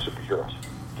primarily on superheroes,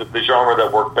 the genre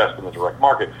that worked best in the direct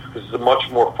market, because it's a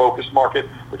much more focused market,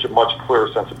 which a much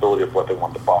clearer sensibility of what they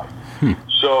wanted to buy.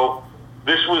 So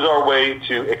this was our way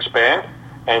to expand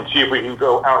and see if we can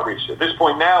go outreach. At this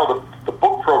point now, the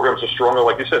book programs are stronger.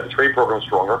 Like you said, the trade program is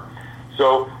stronger.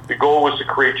 So the goal was to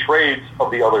create trades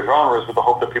of the other genres with the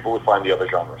hope that people would find the other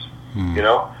genres, you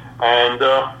know? And,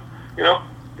 you know,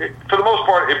 for the most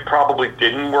part, it probably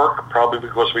didn't work, probably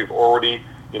because we've already,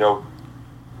 you know,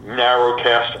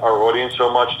 narrowcast our audience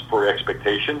so much for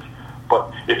expectations.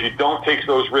 But if you don't take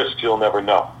those risks, you'll never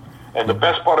know. And the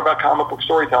best part about comic book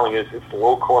storytelling is it's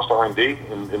low-cost R&D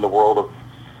in the world of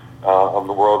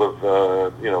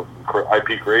you know,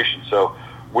 IP creation. So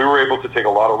we were able to take a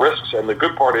lot of risks, and the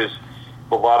good part is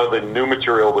a lot of the new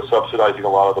material was subsidizing a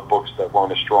lot of the books that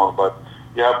weren't as strong. But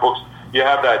you have books, you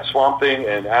have that Swamp Thing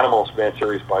and Animals Man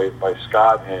series by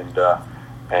Scott and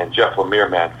Jeff Lemire,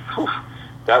 man. Whew,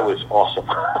 that was awesome.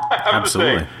 I have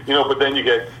Absolutely. to say, you know, but then you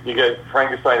get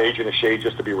Frankenstein, Agent of Shade,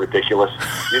 just to be ridiculous,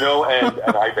 you know, and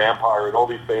I Vampire and all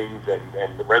these things,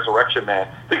 and the Resurrection Man.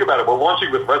 Think about it. We're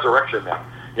launching with Resurrection Man,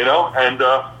 you know, and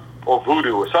or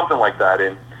Voodoo or something like that,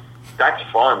 and that's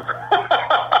fun.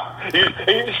 And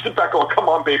you just sit back going, come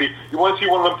on, baby. You want to see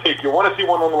one of them take. You want to see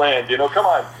one of them land. You know, come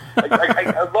on.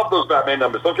 I love those Batman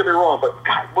numbers. Don't get me wrong, but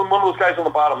God, one of those guys on the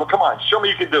bottom, well, come on, show me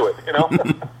you can do it, you know?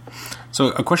 So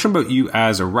a question about you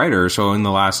as a writer. So in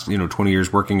the last 20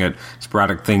 years working at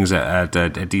sporadic things at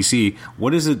DC,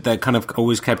 what is it that kind of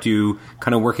always kept you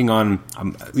kind of working on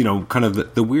kind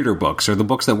of the weirder books, or the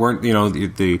books that weren't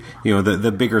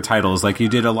the bigger titles? Like you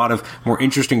did a lot of more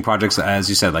interesting projects, as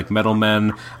you said, like Metal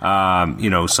Men,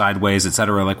 Sideways,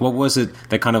 etc. Like what was it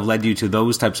that kind of led you to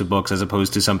those types of books as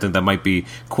opposed to something that might be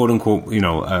quote unquote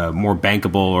more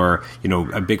bankable or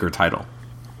a bigger title?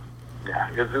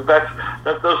 Yeah, because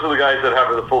those are the guys that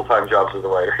have the full-time jobs as the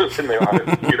writers, and they're honest,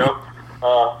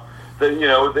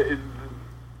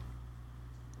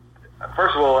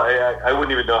 First of all, I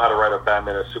wouldn't even know how to write a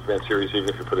Batman or Superman series even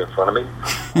if you put it in front of me,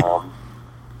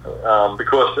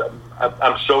 because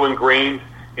I'm so ingrained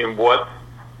in what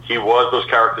he was, those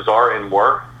characters are and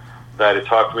were, that it's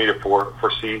hard for me to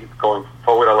foresee going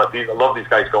forward. I love these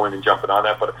guys going and jumping on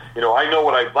that, but I know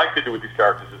what I'd like to do with these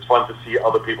characters. It's fun to see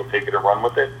other people take it and run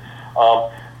with it.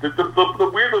 The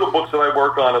weird little books that I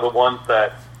work on are the ones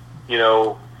that,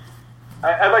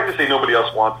 I'd like to say nobody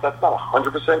else wants. That's not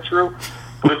 100% true,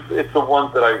 but it's the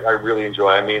ones that I really enjoy.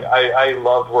 I mean, I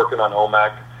loved working on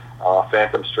OMAC,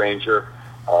 Phantom Stranger,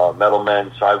 Metal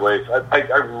Men, Sideways.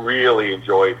 I really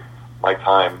enjoyed my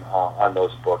time on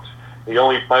those books. My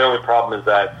only problem is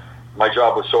that my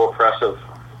job was so oppressive,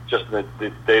 just in the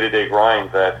day-to-day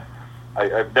grind, that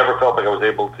I've never felt like I was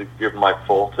able to give my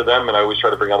full to them, and I always try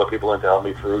to bring other people in to help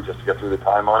me through, just to get through the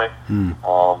time on it.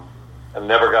 I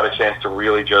never got a chance to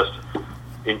really just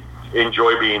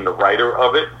enjoy being the writer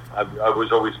of it. I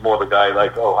was always more the guy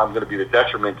like, I'm going to be the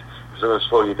detriment because I'm going to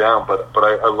slow you down. But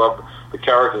I love the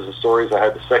characters and stories. I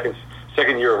had the second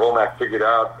year of OMAC figured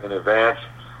out in advance.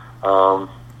 I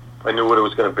knew what it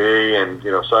was going to be, and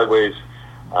Sideways.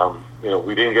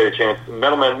 We didn't get a chance.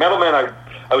 Metal Man,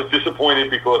 I was disappointed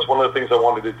because one of the things I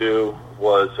wanted to do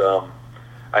was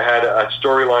I had a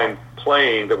storyline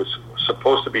playing that was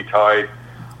supposed to be tied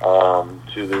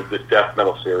to the death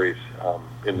metal series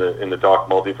in the Dark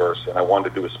Multiverse, and I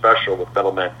wanted to do a special with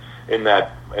Metal Man in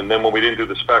that. And then when we didn't do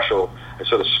the special, I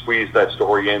sort of squeezed that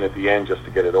story in at the end just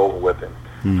to get it over with, and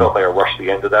felt like I rushed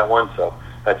the end of that one. So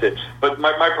that's it. But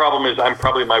my problem is I'm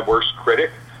probably my worst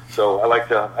critic. So I like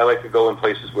to go in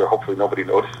places where hopefully nobody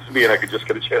notices me, and I could just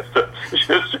get a chance to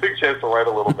write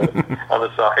a little bit on the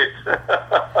side.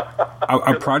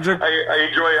 A project I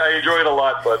enjoy it a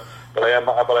lot, but I am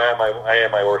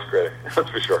my worst critic. That's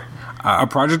for sure. A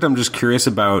project I'm just curious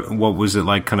about, what was it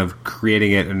like kind of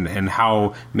creating it, and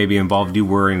how maybe involved you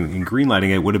were in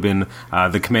greenlighting it, would have been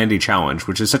the Kamandi Challenge,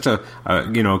 which is such a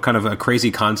kind of a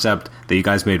crazy concept that you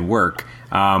guys made work.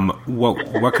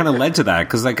 What kind of led to that?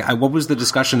 Because what was the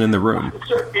discussion in the room?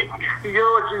 It's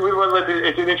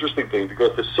an interesting thing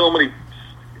because there's so many.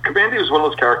 Kamandi was one of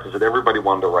those characters that everybody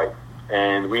wanted to write,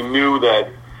 and we knew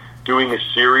that doing a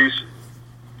series,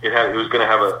 it was going to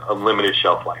have a limited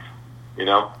shelf life.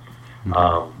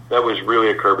 That was really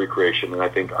a Kirby creation, and I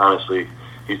think honestly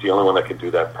he's the only one that can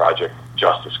do that project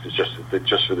justice, because just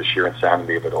for the sheer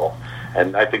insanity of it all.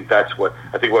 And I think what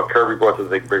Kirby brought to the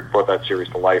thing, brought that series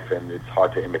to life, and it's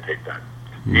hard to imitate that.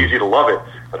 Easy to love it,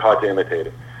 but hard to imitate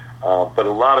it. But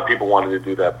a lot of people wanted to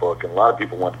do that book, and a lot of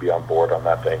people wanted to be on board on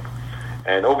that thing.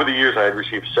 And over the years, I had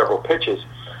received several pitches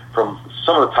from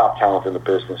some of the top talent in the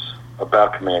business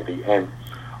about Kamandi, and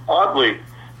oddly,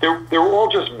 they were all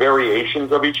just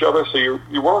variations of each other. So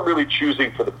you weren't really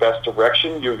choosing for the best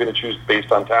direction. You were going to choose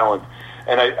based on talent.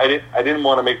 And I didn't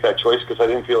want to make that choice because I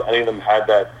didn't feel any of them had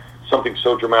that something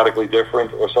so dramatically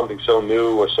different or something so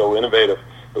new or so innovative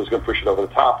that was going to push it over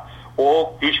the top.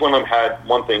 Each one of them had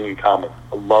one thing in common: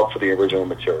 a love for the original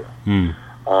material.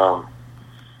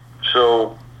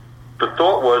 So the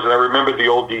thought was, and I remember the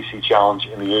old DC Challenge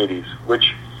in the 80s,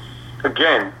 which,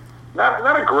 again,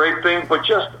 not a great thing, but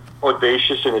just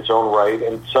audacious in its own right,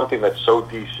 and something that's so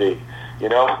DC. You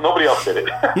know, nobody else did it.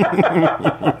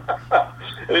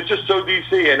 And it's just so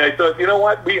DC. And I thought, you know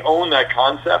what? We own that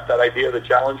concept, that idea of the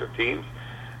challenge of teams.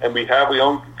 And we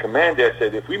own Command. I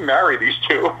said, if we marry these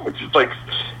two, which is like,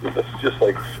 it's just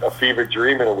like a fever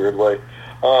dream in a weird way,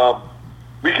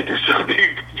 we could do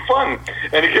something fun.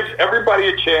 And it gives everybody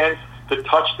a chance to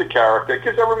touch the character. It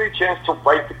gives everybody a chance to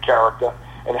write the character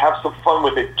and have some fun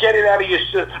with it. Get it out of your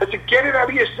system. I said, get it out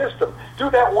of your system.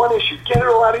 Do that one issue. Get it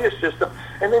all out of your system.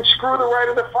 And then screw the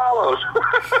writer that follows.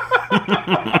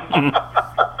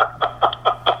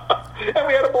 And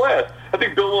we had a blast. I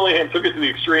think Bill Willingham took it to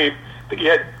the extreme. I think he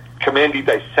had Commandy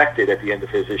dissected at the end of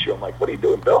his issue. I'm like, what are you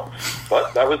doing, Bill?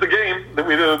 But that was the game. There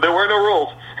were no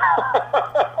rules.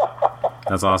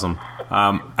 That's awesome.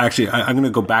 Actually, I'm going to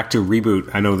go back to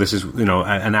Reboot. I know this is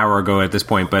an hour ago at this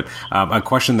point, but a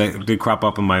question that did crop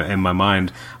up in my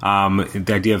mind: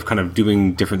 the idea of kind of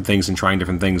doing different things and trying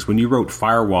different things. When you wrote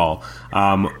Firewall,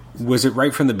 was it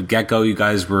right from the get-go? You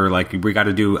guys were like, we got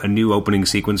to do a new opening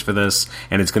sequence for this,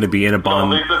 and it's going to be in a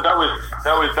Bond. No, that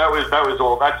was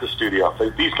all. That's the studio.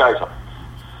 These guys.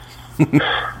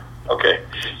 Okay.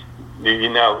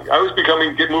 I was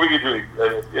moving into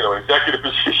an executive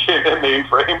position at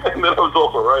Mainframe, and then I was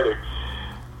also writing.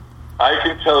 I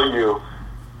can tell you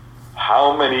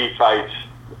how many fights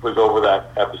was over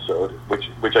that episode,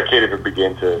 which I can't even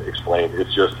begin to explain.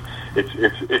 It's just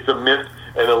it's a myth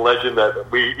and a legend that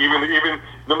we even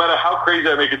no matter how crazy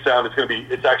I make it sound,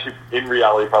 it's actually in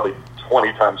reality probably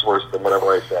 20 times worse than whatever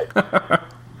I say.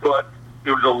 But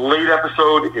it was a late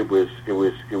episode. It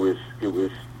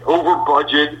was over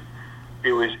budget.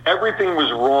 Everything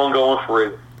was wrong going for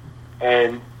it,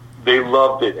 and they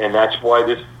loved it, and that's why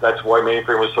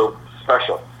Mainframe was so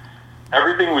special.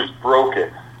 Everything was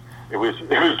broken. It was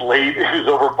late. It was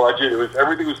over budget.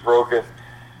 Everything was broken,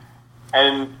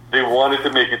 and they wanted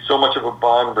to make it so much of a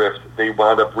Bond rift. They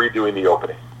wound up redoing the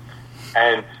opening,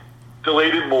 and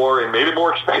delayed it more and made it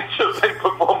more expensive. They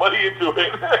put more money into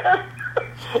it.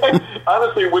 And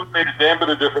honestly, it wouldn't have made a damn bit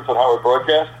of difference on how it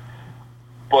broadcast,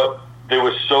 but they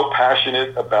were so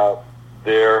passionate about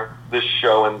this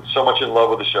show and so much in love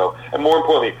with the show, and more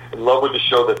importantly, in love with the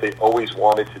show that they always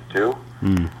wanted to do.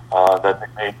 That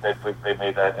they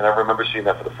made that, and I remember seeing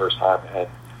that for the first time, and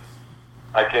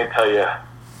I can't tell you,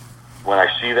 when I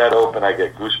see that open, I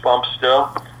get goosebumps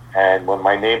still, and when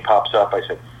my name pops up, I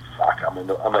say, "Fuck,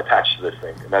 I'm attached to this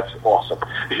thing," and that's awesome.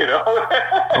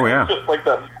 Oh yeah, just like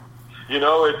that.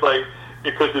 It's like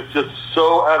because it's just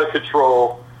so out of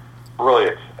control.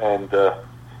 Brilliant, and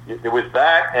it was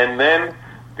that, and then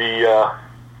the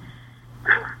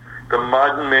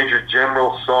Modern Major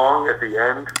General song at the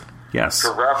end. Yes. To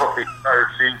wrap up the entire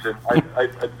season.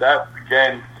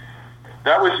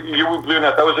 That was, you would believe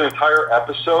that was an entire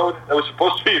episode. That was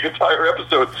supposed to be an entire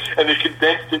episode, and they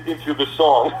condensed it into the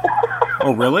song.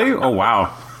 Oh really? Oh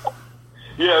wow.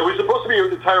 Yeah, it was supposed to be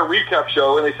an entire recap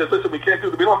show, and they said, "Listen, we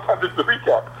don't have time to do the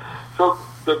recap." So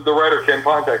the writer, Ken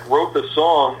Pontek, wrote the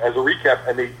song as a recap,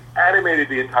 and they animated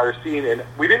the entire scene, and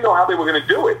we didn't know how they were going to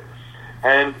do it.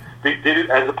 And they did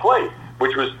it as a play,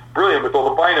 which was brilliant with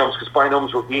all the binomes, because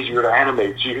binomes were easier to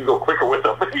animate, so you can go quicker with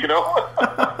them,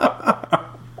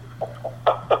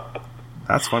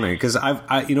 That's funny, because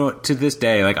I to this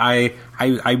day, like I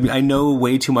know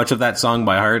way too much of that song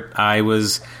by heart. I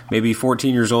was maybe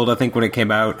 14 years old, I think, when it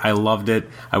came out. I loved it.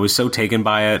 I was so taken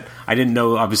by it. I didn't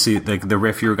know, obviously, the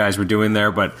riff you guys were doing there,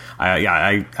 but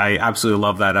I absolutely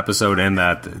love that episode, and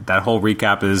that whole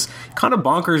recap is kind of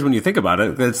bonkers when you think about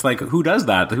it. It's like, who does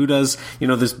that? Who does,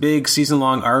 this big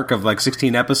season-long arc of like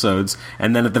 16 episodes,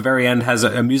 and then at the very end has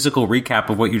a musical recap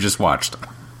of what you just watched?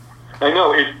 I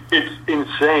know, it's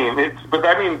insane. But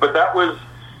that was,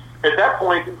 at that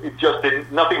point, it just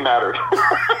didn't, nothing mattered.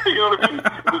 You know what I mean?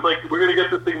 It was like, we're going to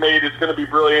get this thing made, it's going to be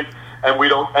brilliant,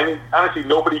 and honestly,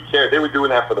 nobody cared. They were doing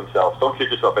that for themselves. Don't kid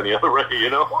yourself any other way,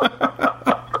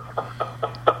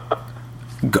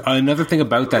 Another thing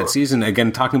about that season,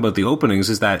 again, talking about the openings,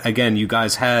 is that, again, you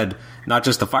guys had not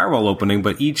just the Firewall opening,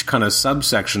 but each kind of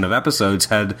subsection of episodes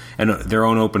had their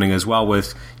own opening as well,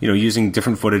 with, using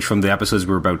different footage from the episodes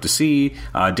we were about to see,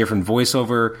 different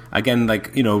voiceover. Again,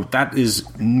 that is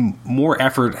more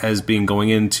effort has been going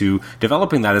into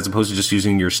developing that as opposed to just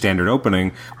using your standard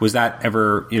opening. Was that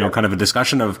ever, kind of a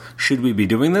discussion of, should we be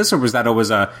doing this, or was that always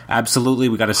absolutely,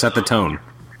 we got to set the tone?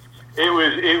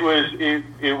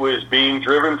 It was being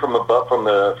driven from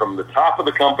the top of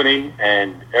the company,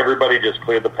 and everybody just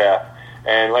cleared the path.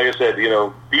 And like I said,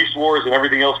 Beast Wars and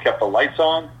everything else kept the lights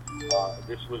on.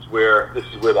 This is where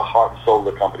the heart and soul of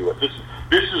the company was.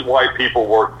 This is why people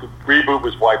worked. Reboot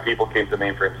was why people came to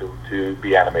mainframe to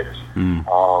be animators.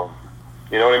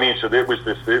 You know what I mean? So it was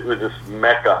this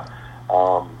mecca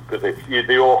because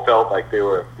they all felt like they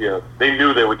were, they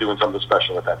knew they were doing something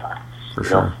special at that time. For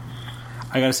sure.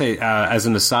 I gotta say, as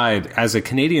an aside, as a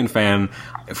Canadian fan,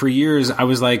 for years I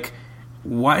was like,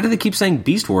 why do they keep saying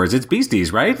Beast Wars? It's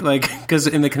Beasties, right? Like, because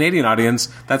in the Canadian audience,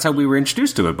 that's how we were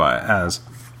introduced to it as.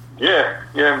 Yeah.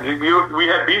 We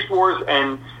had Beast Wars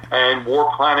and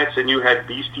War Planets, and you had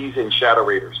Beasties and Shadow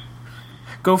Raiders.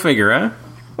 Go figure, huh?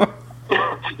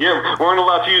 Yeah, we weren't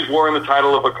allowed to use war in the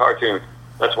title of a cartoon.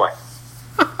 That's why.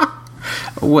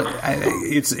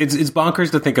 It's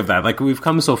bonkers to think of that. Like, we've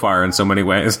come so far in so many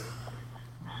ways.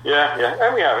 Yeah,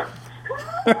 and we haven't.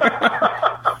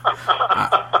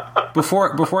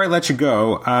 Before I let you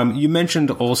go, you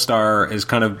mentioned All Star as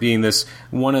kind of being this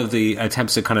one of the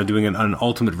attempts at kind of doing an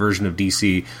ultimate version of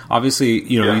DC. Obviously,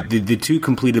 the two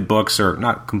completed books, or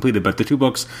not completed, but the two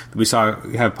books that we saw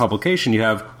have publication. You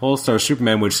have All Star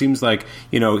Superman, which seems like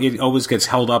it always gets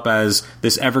held up as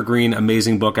this evergreen,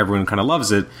 amazing book. Everyone kind of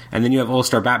loves it, and then you have All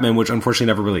Star Batman, which unfortunately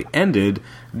never really ended.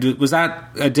 Was that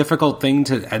a difficult thing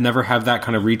to never have that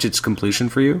kind of reach its completion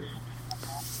for you?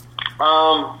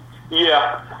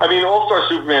 Yeah, I mean, All-Star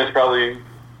Superman is probably,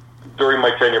 during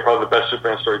my tenure, probably the best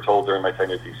Superman story told during my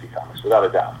tenure at DC Comics, without a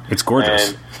doubt. It's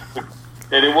gorgeous.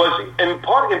 And it was, and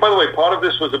by the way, part of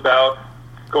this was about,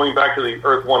 going back to the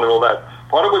Earth One and all that,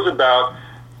 part of it was about,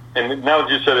 and now that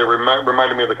you said it,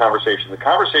 reminded me of the conversation. The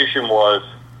conversation was,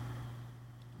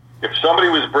 if somebody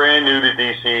was brand new to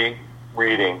DC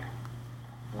reading,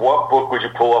 what book would you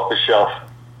pull off the shelf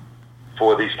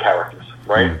for these characters,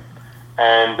 right?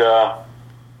 And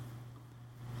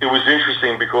it was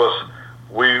interesting because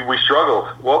we struggled.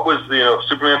 What was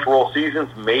Superman for All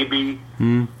Seasons? Maybe.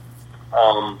 John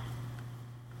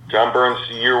Byrne's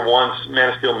Year One's Man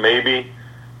of Steel? Maybe.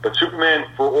 But Superman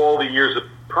for all the years of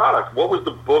product. What was the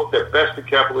book that best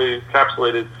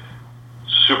encapsulated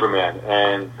Superman?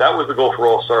 And that was the goal for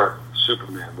All Star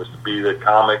Superman, was to be the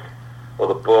comic or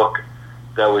the book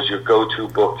that was your go-to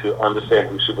book to understand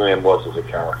who Superman was as a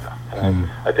character. And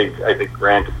I think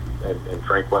Grant and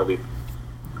Frank Webby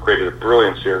created a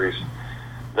brilliant series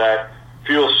that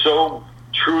feels so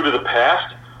true to the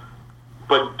past,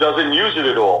 but doesn't use it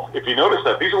at all. If you notice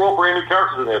that, these are all brand new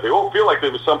characters in there. They all feel like there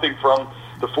was something from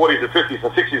the 40s and 50s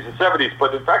and 60s and 70s,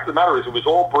 but in fact the matter is it was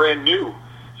all brand new.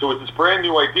 So it's this brand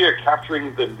new idea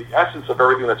capturing the essence of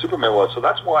everything that Superman was. So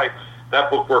that's why that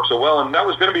book worked so well, and that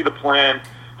was going to be the plan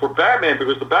for Batman,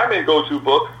 because the Batman go-to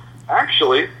book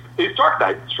actually is Dark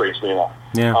Knight, strangely enough.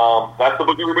 Yeah. That's the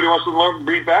book everybody wants to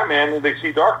read Batman, and they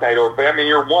see Dark Knight or Batman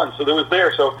Year One. So it was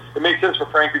there. So it made sense for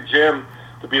Frank and Jim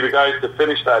to be the guys to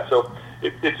finish that. So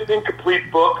it's an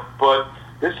incomplete book, but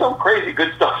there's some crazy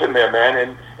good stuff in there, man.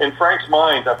 And in Frank's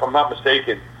mind, if I'm not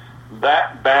mistaken,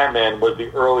 that Batman was the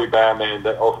early Batman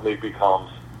that ultimately becomes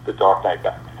the Dark Knight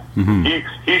Batman. He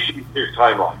his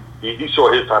timeline. He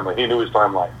saw his timeline. He knew his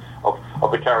timeline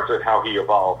of the character and how he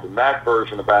evolved. And that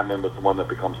version of Batman was the one that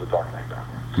becomes the Dark Knight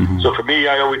Batman. So for me,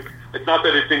 it's not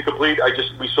that it's incomplete.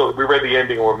 We read the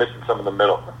ending and we're missing some in the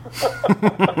middle.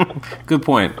 Good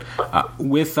point.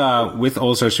 With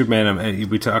All Star Superman,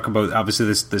 we talk about obviously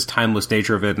this timeless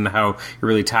nature of it and how it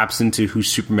really taps into who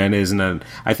Superman is. And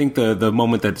I think the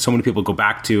moment that so many people go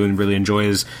back to and really enjoy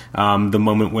is the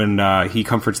moment when he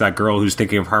comforts that girl who's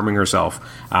thinking of harming herself,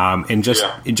 and just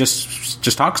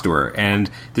talks to her.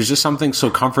 And there's just something so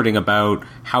comforting about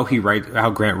how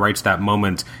Grant writes that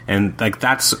moment. And like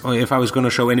that's, if I was going to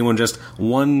show anyone just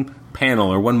one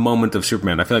panel or one moment of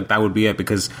Superman, I feel like that would be it,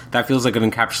 because that feels like it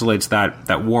encapsulates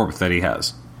that warmth that he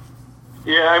has.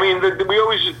 Yeah, I mean,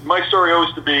 my story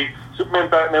always to be Superman,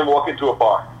 Batman walk into a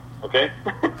bar, okay?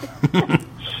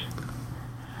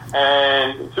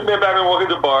 And Superman, Batman walk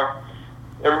into a bar.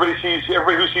 Everybody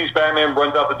who sees Batman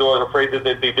runs out the door, is afraid that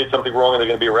they did something wrong and they're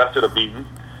going to be arrested or beaten.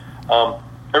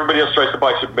 Everybody else tries to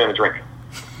buy Superman a drink.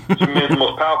 Superman is the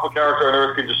most powerful character on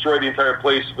Earth, can destroy the entire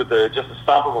place with just a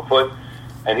stomp of a foot,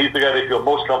 and he's the guy they feel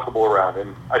most comfortable around.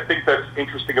 And I think that's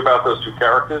interesting about those two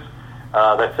characters.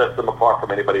 That sets them apart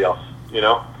from anybody else,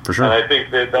 For sure. And I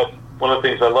think that's one of the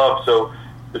things I love. So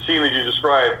the scene that you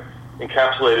described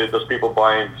encapsulated those people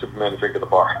buying Superman a drink at the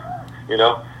bar,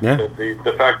 Yeah.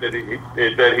 The fact that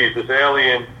he's this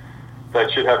alien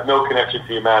that should have no connection to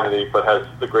humanity, but has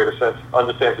the greater sense,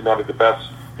 understands humanity the best,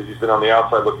 because he's been on the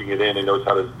outside looking it in and knows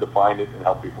how to define it and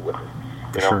help people with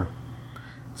it. Sure.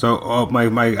 So,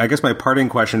 I guess my parting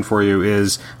question for you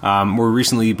is: more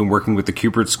recently, you've been working with the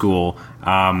Kubert School.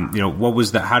 What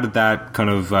was that? How did that kind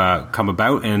of come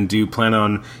about? And do you plan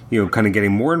on, kind of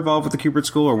getting more involved with the Kubert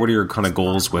School, or what are your kind of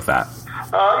goals with that?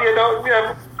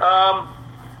 I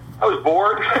was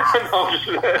bored.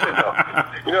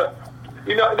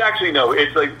 Actually, no.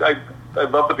 It's like I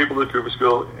love the people at the Kubert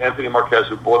School. Anthony Marquez,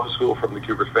 who bought the school from the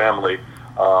Kubert family,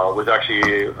 was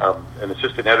actually an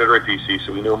assistant editor at DC,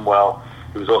 so we knew him well.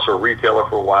 He was also a retailer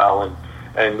for a while,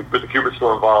 and with the Kubert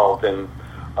still involved, and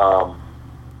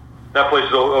that place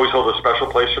has always held a special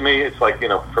place for me. It's like,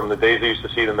 from the days I used to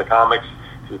see it in the comics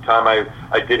to the time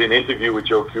I did an interview with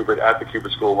Joe Kubert at the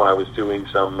Kubert School when I was doing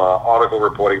some article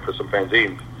reporting for some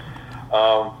fanzines.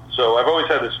 So I've always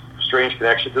had this strange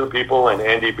connection to the people, and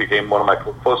Andy became one of my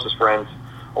closest friends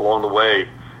along the way.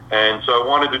 And so I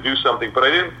wanted to do something, but I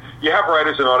didn't. You have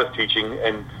writers and artists teaching,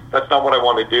 and that's not what I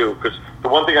want to do, because the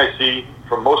one thing I see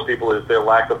from most people is their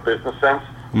lack of business sense,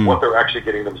 what they're actually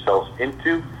getting themselves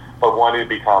into, but wanting to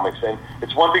be comics. And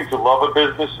it's one thing to love a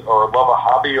business or love a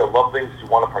hobby or love things you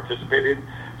want to participate in.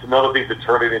 It's another thing to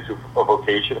turn it into a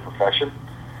vocation, a profession.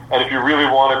 And if you really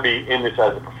want to be in this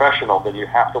as a professional, then you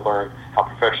have to learn how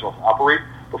professionals operate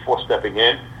before stepping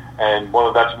in. And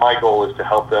that's my goal, is to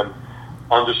help them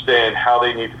understand how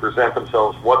they need to present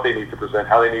themselves, what they need to present,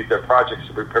 how they need their projects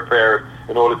to be prepared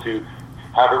in order to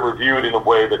have it reviewed in a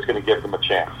way that's going to give them a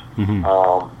chance. Mm-hmm.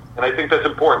 And I think that's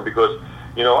important because,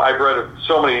 I've read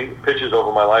so many pitches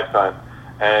over my lifetime,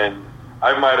 and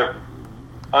I might have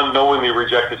unknowingly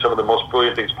rejected some of the most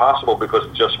brilliant things possible because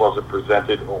it just wasn't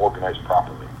presented or organized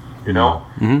properly,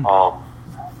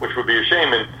 which would be a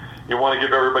shame. And you want to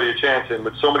give everybody a chance, and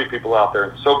with so many people out there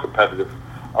and so competitive,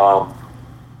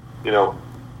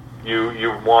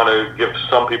 you want to give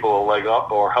some people a leg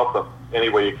up or help them any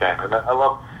way you can. And I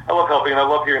love helping, and I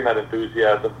love hearing that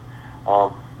enthusiasm.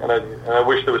 And I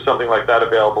wish there was something like that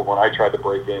available when I tried to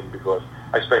break in, because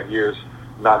I spent years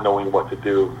not knowing what to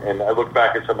do. And I look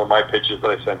back at some of my pitches that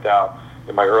I sent out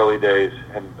in my early days,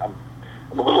 and I'm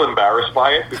a little embarrassed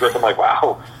by it, because I'm like,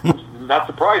 wow, I'm not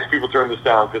surprised people turned this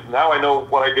down, because now I know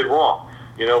what I did wrong,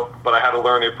 but I had to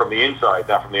learn it from the inside,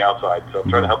 not from the outside. So I'm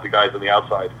trying to help the guys on the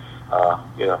outside, a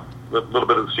little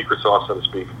bit of the secret sauce, so to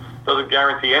speak. Doesn't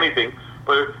guarantee anything,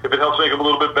 but if it helps make them a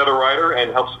little bit better writer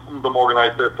and helps them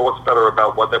organize their thoughts better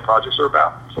about what their projects are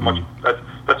about, so much,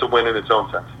 that's a win in its own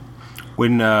sense.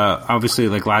 When obviously,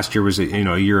 like last year was a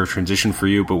year of transition for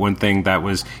you, but one thing that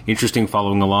was interesting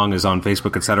following along is on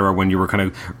Facebook, etc., when you were kind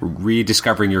of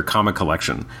rediscovering your comic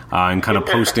collection and kind of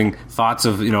posting thoughts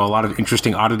of a lot of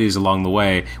interesting oddities along the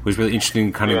way. It was really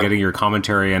interesting, kind of getting your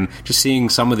commentary and just seeing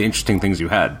some of the interesting things you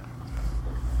had.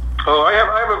 Oh, I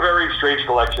have a very strange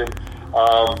collection,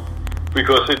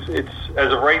 because it's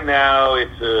as of right now,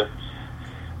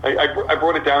 I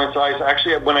brought it down in size.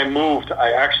 Actually, when I moved,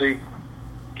 I actually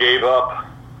gave up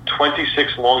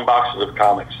 26 long boxes of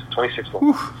comics. 26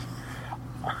 long boxes.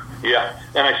 Yeah,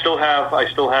 and I still have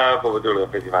 55, 48,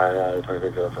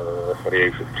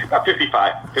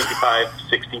 55,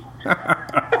 60.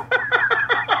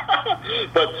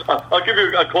 But I'll give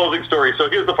you a closing story. So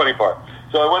here's the funny part.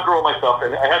 So I went through all my stuff,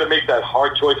 and I had to make that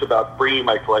hard choice about bringing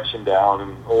my collection down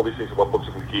and all these things, what books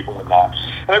I'm going to keep and whatnot.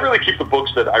 And I really keep the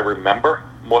books that I remember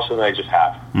more so than I just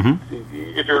have.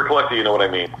 Mm-hmm. If you're a collector, you know what I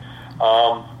mean.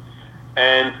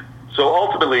 And so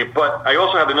ultimately, but I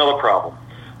also had another problem.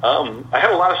 I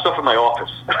had a lot of stuff in my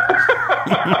office.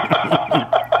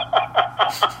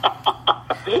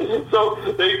 So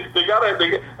they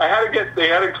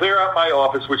had to clear out my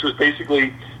office, which was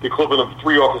basically the equivalent of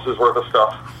 3 offices worth of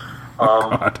stuff.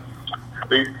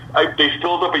 They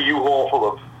filled up a U-Haul full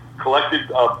of collected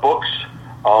books,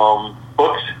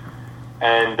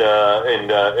 and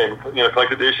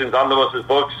collected editions, omnibuses,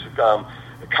 books,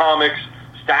 comics,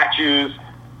 statues,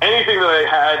 anything that I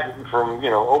had from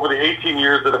over the 18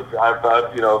 years that I've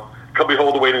come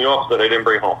behold away in the office that I didn't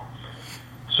bring home.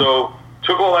 So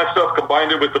took all that stuff,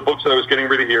 combined it with the books that I was getting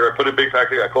rid of here. I put a big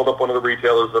package. I called up one of the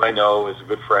retailers that I know is a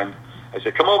good friend. I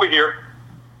said, "Come over here.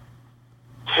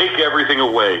 Take everything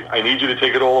away. I need you to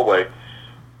take it all away.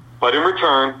 But in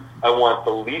return, I want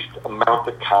the least amount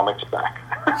of comics back."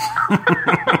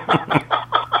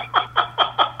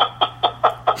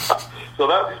 So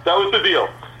that was the deal.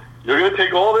 You're going to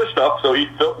take all this stuff. So he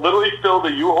literally filled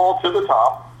the U-Haul to the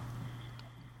top.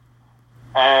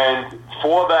 And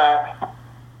for that,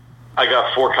 I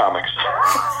got 4 comics.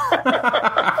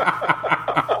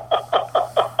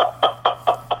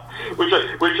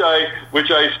 Which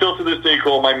I still to this day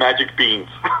call my magic beans.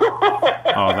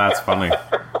 Oh, that's funny.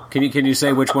 Can you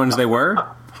say which ones they were?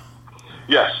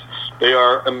 Yes, they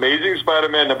are Amazing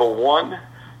Spider-Man #1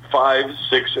 5,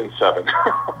 6, and 7.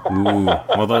 Ooh,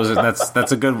 well,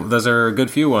 those are a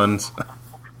good few ones.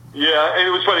 Yeah, and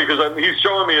it was funny because he's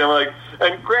showing me, and I'm like,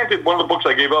 and granted, one of the books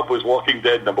I gave up was Walking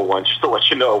Dead #1, just to let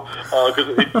you know, because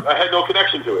I had no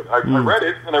connection to it. I read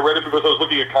it, and I read it because I was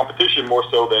looking at competition more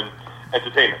so than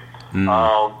entertainment.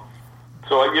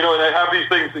 So, and I have these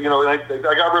things, and I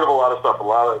got rid of a lot of stuff, a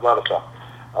lot of stuff,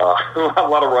 a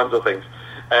lot of runs of things.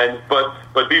 But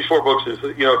these 4 books is,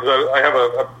 because I have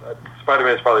a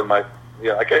Spider-Man is probably my,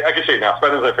 I can say it now,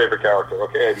 Spider-Man's my favorite character,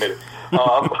 okay, I admit it.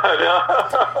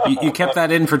 You kept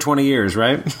that in for 20 years,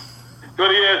 right?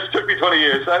 20 years. It took me 20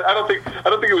 years. I don't think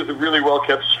it was a really well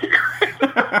kept secret.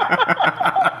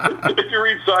 If you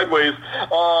read Sideways,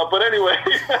 but anyway.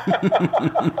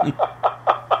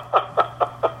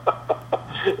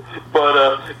 But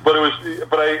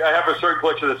I have a certain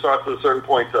collection that starts at a certain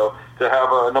point. So to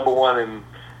have a #1 and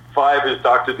 5 is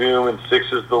Doctor Doom, and 6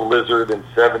 is the Lizard, and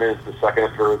 7 is the second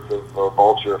and third of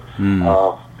Vulture. And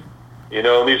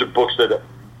these are books that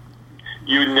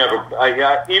you never,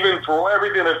 even for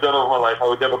everything I've done over my life, I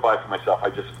would never buy for myself. I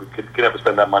just could never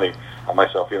spend that money on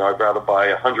myself. I'd rather buy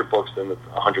 100 books than a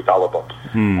 $100 book.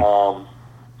 And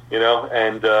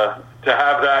to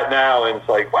have that now, and it's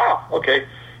like, wow, okay,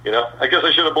 I guess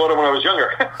I should have bought them when I was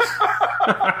younger.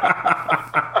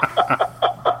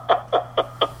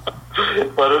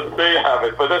 But there you have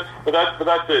it. But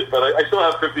that's it. But I still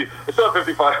have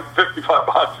 55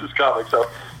 boxes comics. So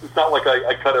it's not like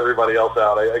I cut everybody else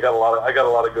out. I got a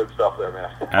lot of good stuff there, man.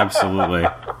 Absolutely.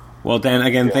 Well, Dan,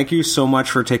 again, thank you so much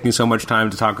for taking so much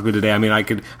time to talk with me today. I mean,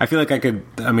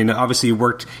 obviously you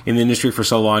worked in the industry for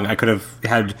so long. I could have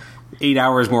had 8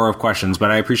 hours more of questions,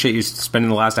 but I appreciate you spending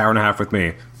the last hour and a half with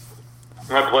me.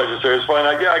 My pleasure, sir. It's fine.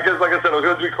 I guess, like I said, I was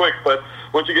going to be quick, but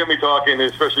once you get me talking,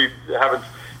 especially having,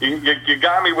 you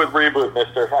got me with Reboot,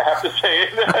 mister. I have to say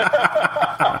it.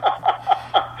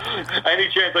 Any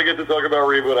chance I get to talk about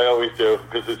Reboot, I always do,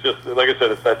 because it's just, like I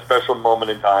said, it's that special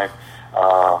moment in time,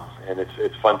 and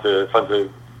it's fun to,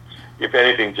 if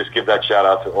anything, just give that shout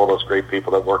out to all those great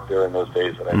people that worked there in those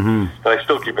days that I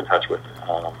still keep in touch with.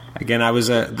 Again, I was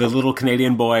the little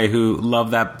Canadian boy who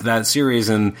loved that series,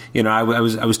 and I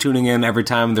was tuning in every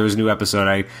time there was a new episode.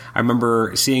 I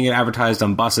remember seeing it advertised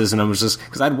on buses, and I was just,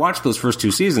 because I'd watched those first 2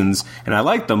 seasons and I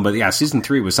liked them, but season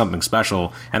 3 was something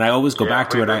special, and I always go back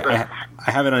to it. I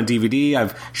have it on DVD.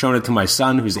 I've shown it to my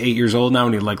son, who's 8 years old now,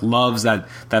 and he loves that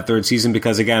 3rd season,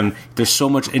 because again, there's so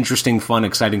much interesting, fun,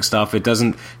 exciting stuff. It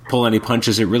doesn't pull any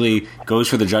punches. It really goes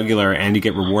for the jugular, and you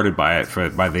get rewarded by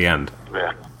it by the end.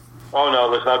 Yeah. Oh no!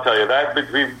 Listen, I'll tell you that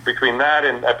between that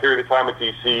and that period of time at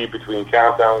DC, between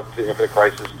Countdown to Infinite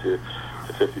Crisis to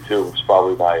 52, was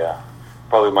probably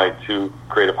my 2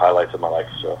 creative highlights of my life.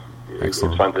 So it's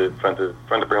fun to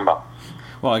bring them up.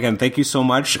 Well, again, thank you so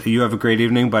much. You have a great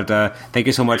evening, but thank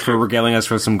you so much for regaling us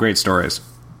with some great stories.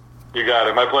 You got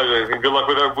it. My pleasure. Good luck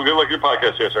with your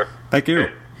podcast here, sir. Thank you.